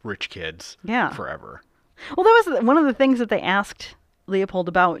weird rich kids. Forever. Well, that was one of the things that they asked Leopold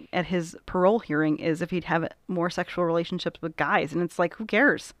about at his parole hearing, is if he'd have more sexual relationships with guys, and it's like, who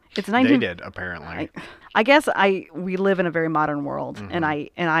cares? It's 19. They did, apparently. I guess we live in a very modern world, and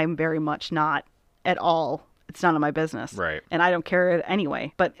I'm very much not at all. It's none of my business. Right. And I don't care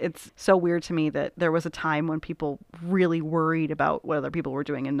anyway. But it's so weird to me that there was a time when people really worried about what other people were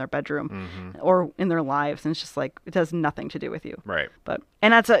doing in their bedroom or in their lives. And it's just like, it has nothing to do with you. Right.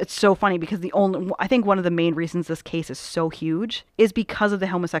 And it's so funny because I think one of the main reasons this case is so huge is because of the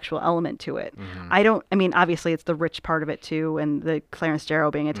homosexual element to it. Obviously it's the rich part of it too, and the Clarence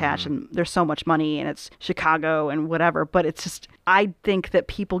Darrow being attached, and there's so much money, and it's Chicago and whatever. But it's just, I think that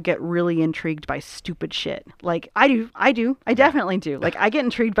people get really intrigued by stupid shit. Like I do. I definitely do. Like I get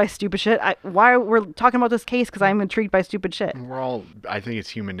intrigued by stupid shit. Why we're talking about this case? Because I'm intrigued by stupid shit. I think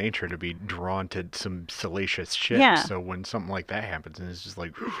it's human nature to be drawn to some salacious shit. Yeah. So when something like that happens, and it's just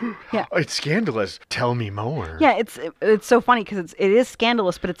like, it's scandalous. Tell me more. Yeah, it's so funny because it is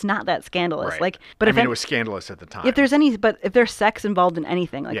scandalous, but it's not that scandalous. Right. Like, it was scandalous at the time. If there's sex involved in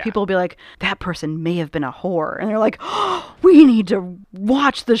anything, like people will be like, that person may have been a whore, and they're like, oh, we need to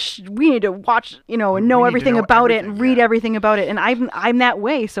watch and know everything about it and read everything about it. And I'm that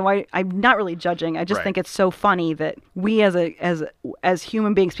way, so I'm not really judging. I just think it's so funny that we as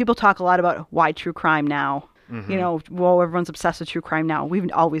human beings, people talk a lot about why true crime now. Everyone's obsessed with true crime now. We've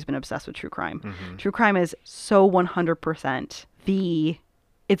always been obsessed with true crime. True crime is so 100%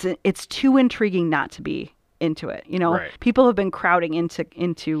 it's too intriguing not to be into it. People have been crowding into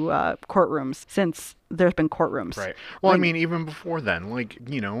courtrooms since there's been courtrooms. Right. Well, even before then,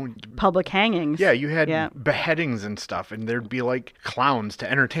 public hangings. Yeah, you had beheadings and stuff, and there'd be like clowns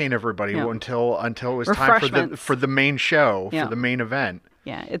to entertain everybody until it was time for the main show, for the main event.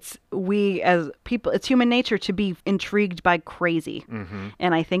 Yeah, we as people, it's human nature to be intrigued by crazy.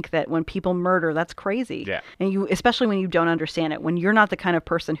 And I think that when people murder, that's crazy. Yeah. And especially when you don't understand it, when you're not the kind of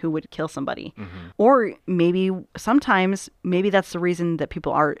person who would kill somebody. Or sometimes that's the reason that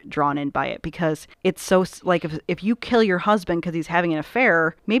people are drawn in by it, because it's so, like, if you kill your husband because he's having an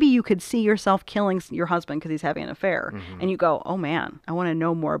affair, maybe you could see yourself killing your husband because he's having an affair. And you go, oh man, I want to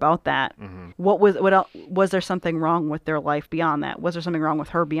know more about that. Was there something wrong with their life beyond that? Was there something wrong with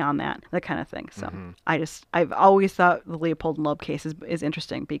her beyond that kind of thing? So I've always thought the Leopold and Loeb case is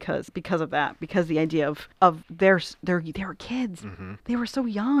interesting because of that, because the idea of they were kids. They were so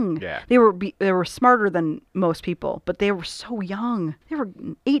young. They were smarter than most people, but they were so young. They were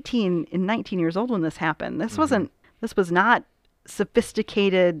 18 and 19 years old when this happened. This was not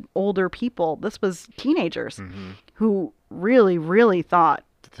sophisticated older people. This was teenagers who really, really thought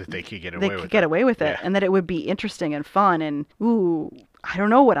that they could get away with it, and that it would be interesting and fun, and I don't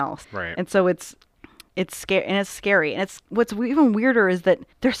know what else. Right. And so it's It's scary, and it's scary. And it's what's even weirder is that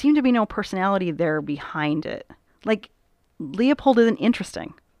there seemed to be no personality there behind it. Like, Leopold isn't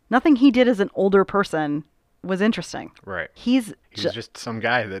interesting. Nothing he did as an older person was interesting. Right. He's just some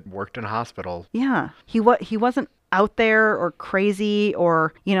guy that worked in a hospital. Yeah. He wasn't out there or crazy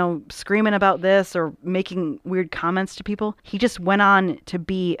or, screaming about this or making weird comments to people. He just went on to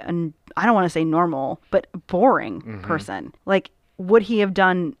be an, I don't want to say normal, but boring person. Like, would he have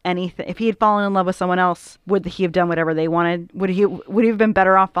done anything if he had fallen in love with someone else? Would he have done whatever they wanted? Would he have been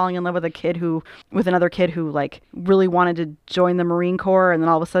better off falling in love with another kid who like really wanted to join the Marine Corps, and then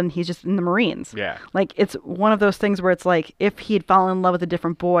all of a sudden he's just in the Marines? Yeah. Like, it's one of those things where it's like, if he had fallen in love with a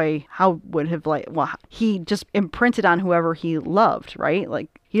different boy, how would have he just imprinted on whoever he loved, right?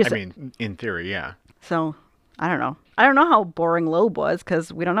 Like, in theory, yeah. So I don't know. I don't know how boring Loeb was,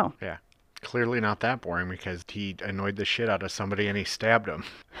 because we don't know. Yeah. Clearly not that boring, because he annoyed the shit out of somebody and he stabbed him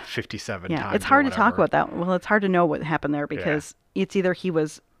 57 times. Yeah, it's hard to talk about that. Well, it's hard to know what happened there, because it's either he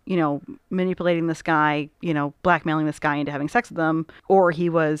was, manipulating this guy, blackmailing this guy into having sex with them, or he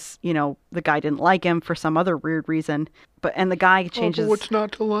was, the guy didn't like him for some other weird reason. And the guy changes. But what's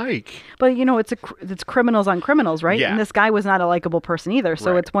not to like? But it's criminals on criminals, right? Yeah. And this guy was not a likable person either.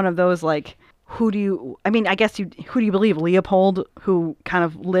 So It's one of those like, who do you believe? Leopold, who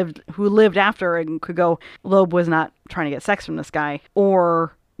lived after and could go, Loeb was not trying to get sex from this guy?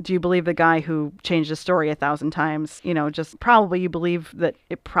 Or do you believe the guy who changed his story 1,000 times? Just probably you believe that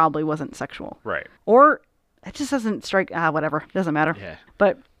it probably wasn't sexual. Right. Or it just doesn't strike, whatever. Doesn't matter. Yeah.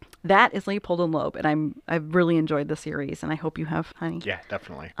 But that is Leopold and Loeb, and I've really enjoyed the series, and I hope you have, honey. Yeah,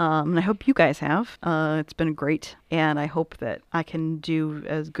 definitely. And I hope you guys have. It's been great, and I hope that I can do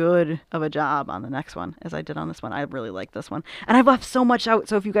as good of a job on the next one as I did on this one. I really like this one, and I've left so much out.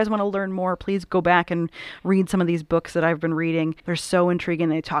 So if you guys want to learn more, please go back and read some of these books that I've been reading. They're so intriguing.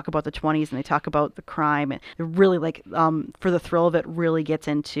 They talk about the 20s and they talk about the crime, and they're really for the thrill of it, really gets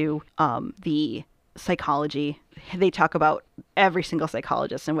into the psychology. They talk about every single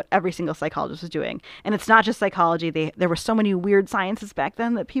psychologist and what every single psychologist was doing. And it's not just psychology. There were so many weird sciences back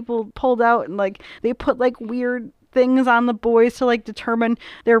then that people pulled out, and they put weird things on the boys to determine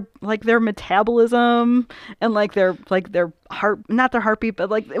their metabolism and their heart, not their heartbeat, but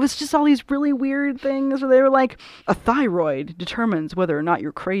it was just all these really weird things where they were a thyroid determines whether or not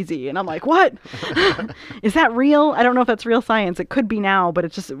you're crazy. And I'm like, what? Is that real? I don't know if that's real science. It could be now, but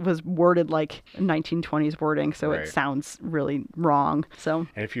it was worded like 1920s wording, so It sounds really wrong. So,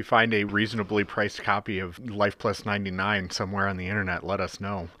 and if you find a reasonably priced copy of Life Plus 99 somewhere on the internet, let us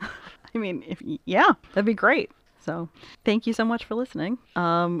know. I mean, that'd be great. So thank you so much for listening.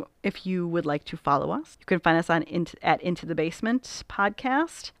 If you would like to follow us, you can find us at Into the Basement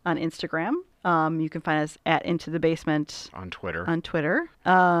Podcast on Instagram. You can find us at Into the Basement on Twitter.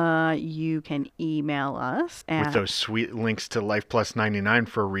 You can email us with those sweet links to Life Plus 99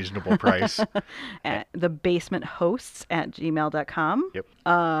 for a reasonable price at thebasementhosts@gmail.com. Yep.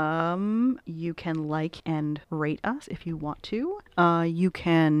 You can like and rate us if you want to. You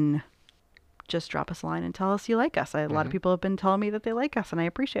can just drop us a line and tell us you like us. A lot of people have been telling me that they like us, and I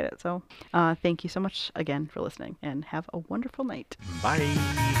appreciate it. So thank you so much again for listening, and have a wonderful night.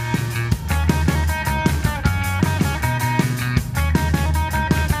 Bye.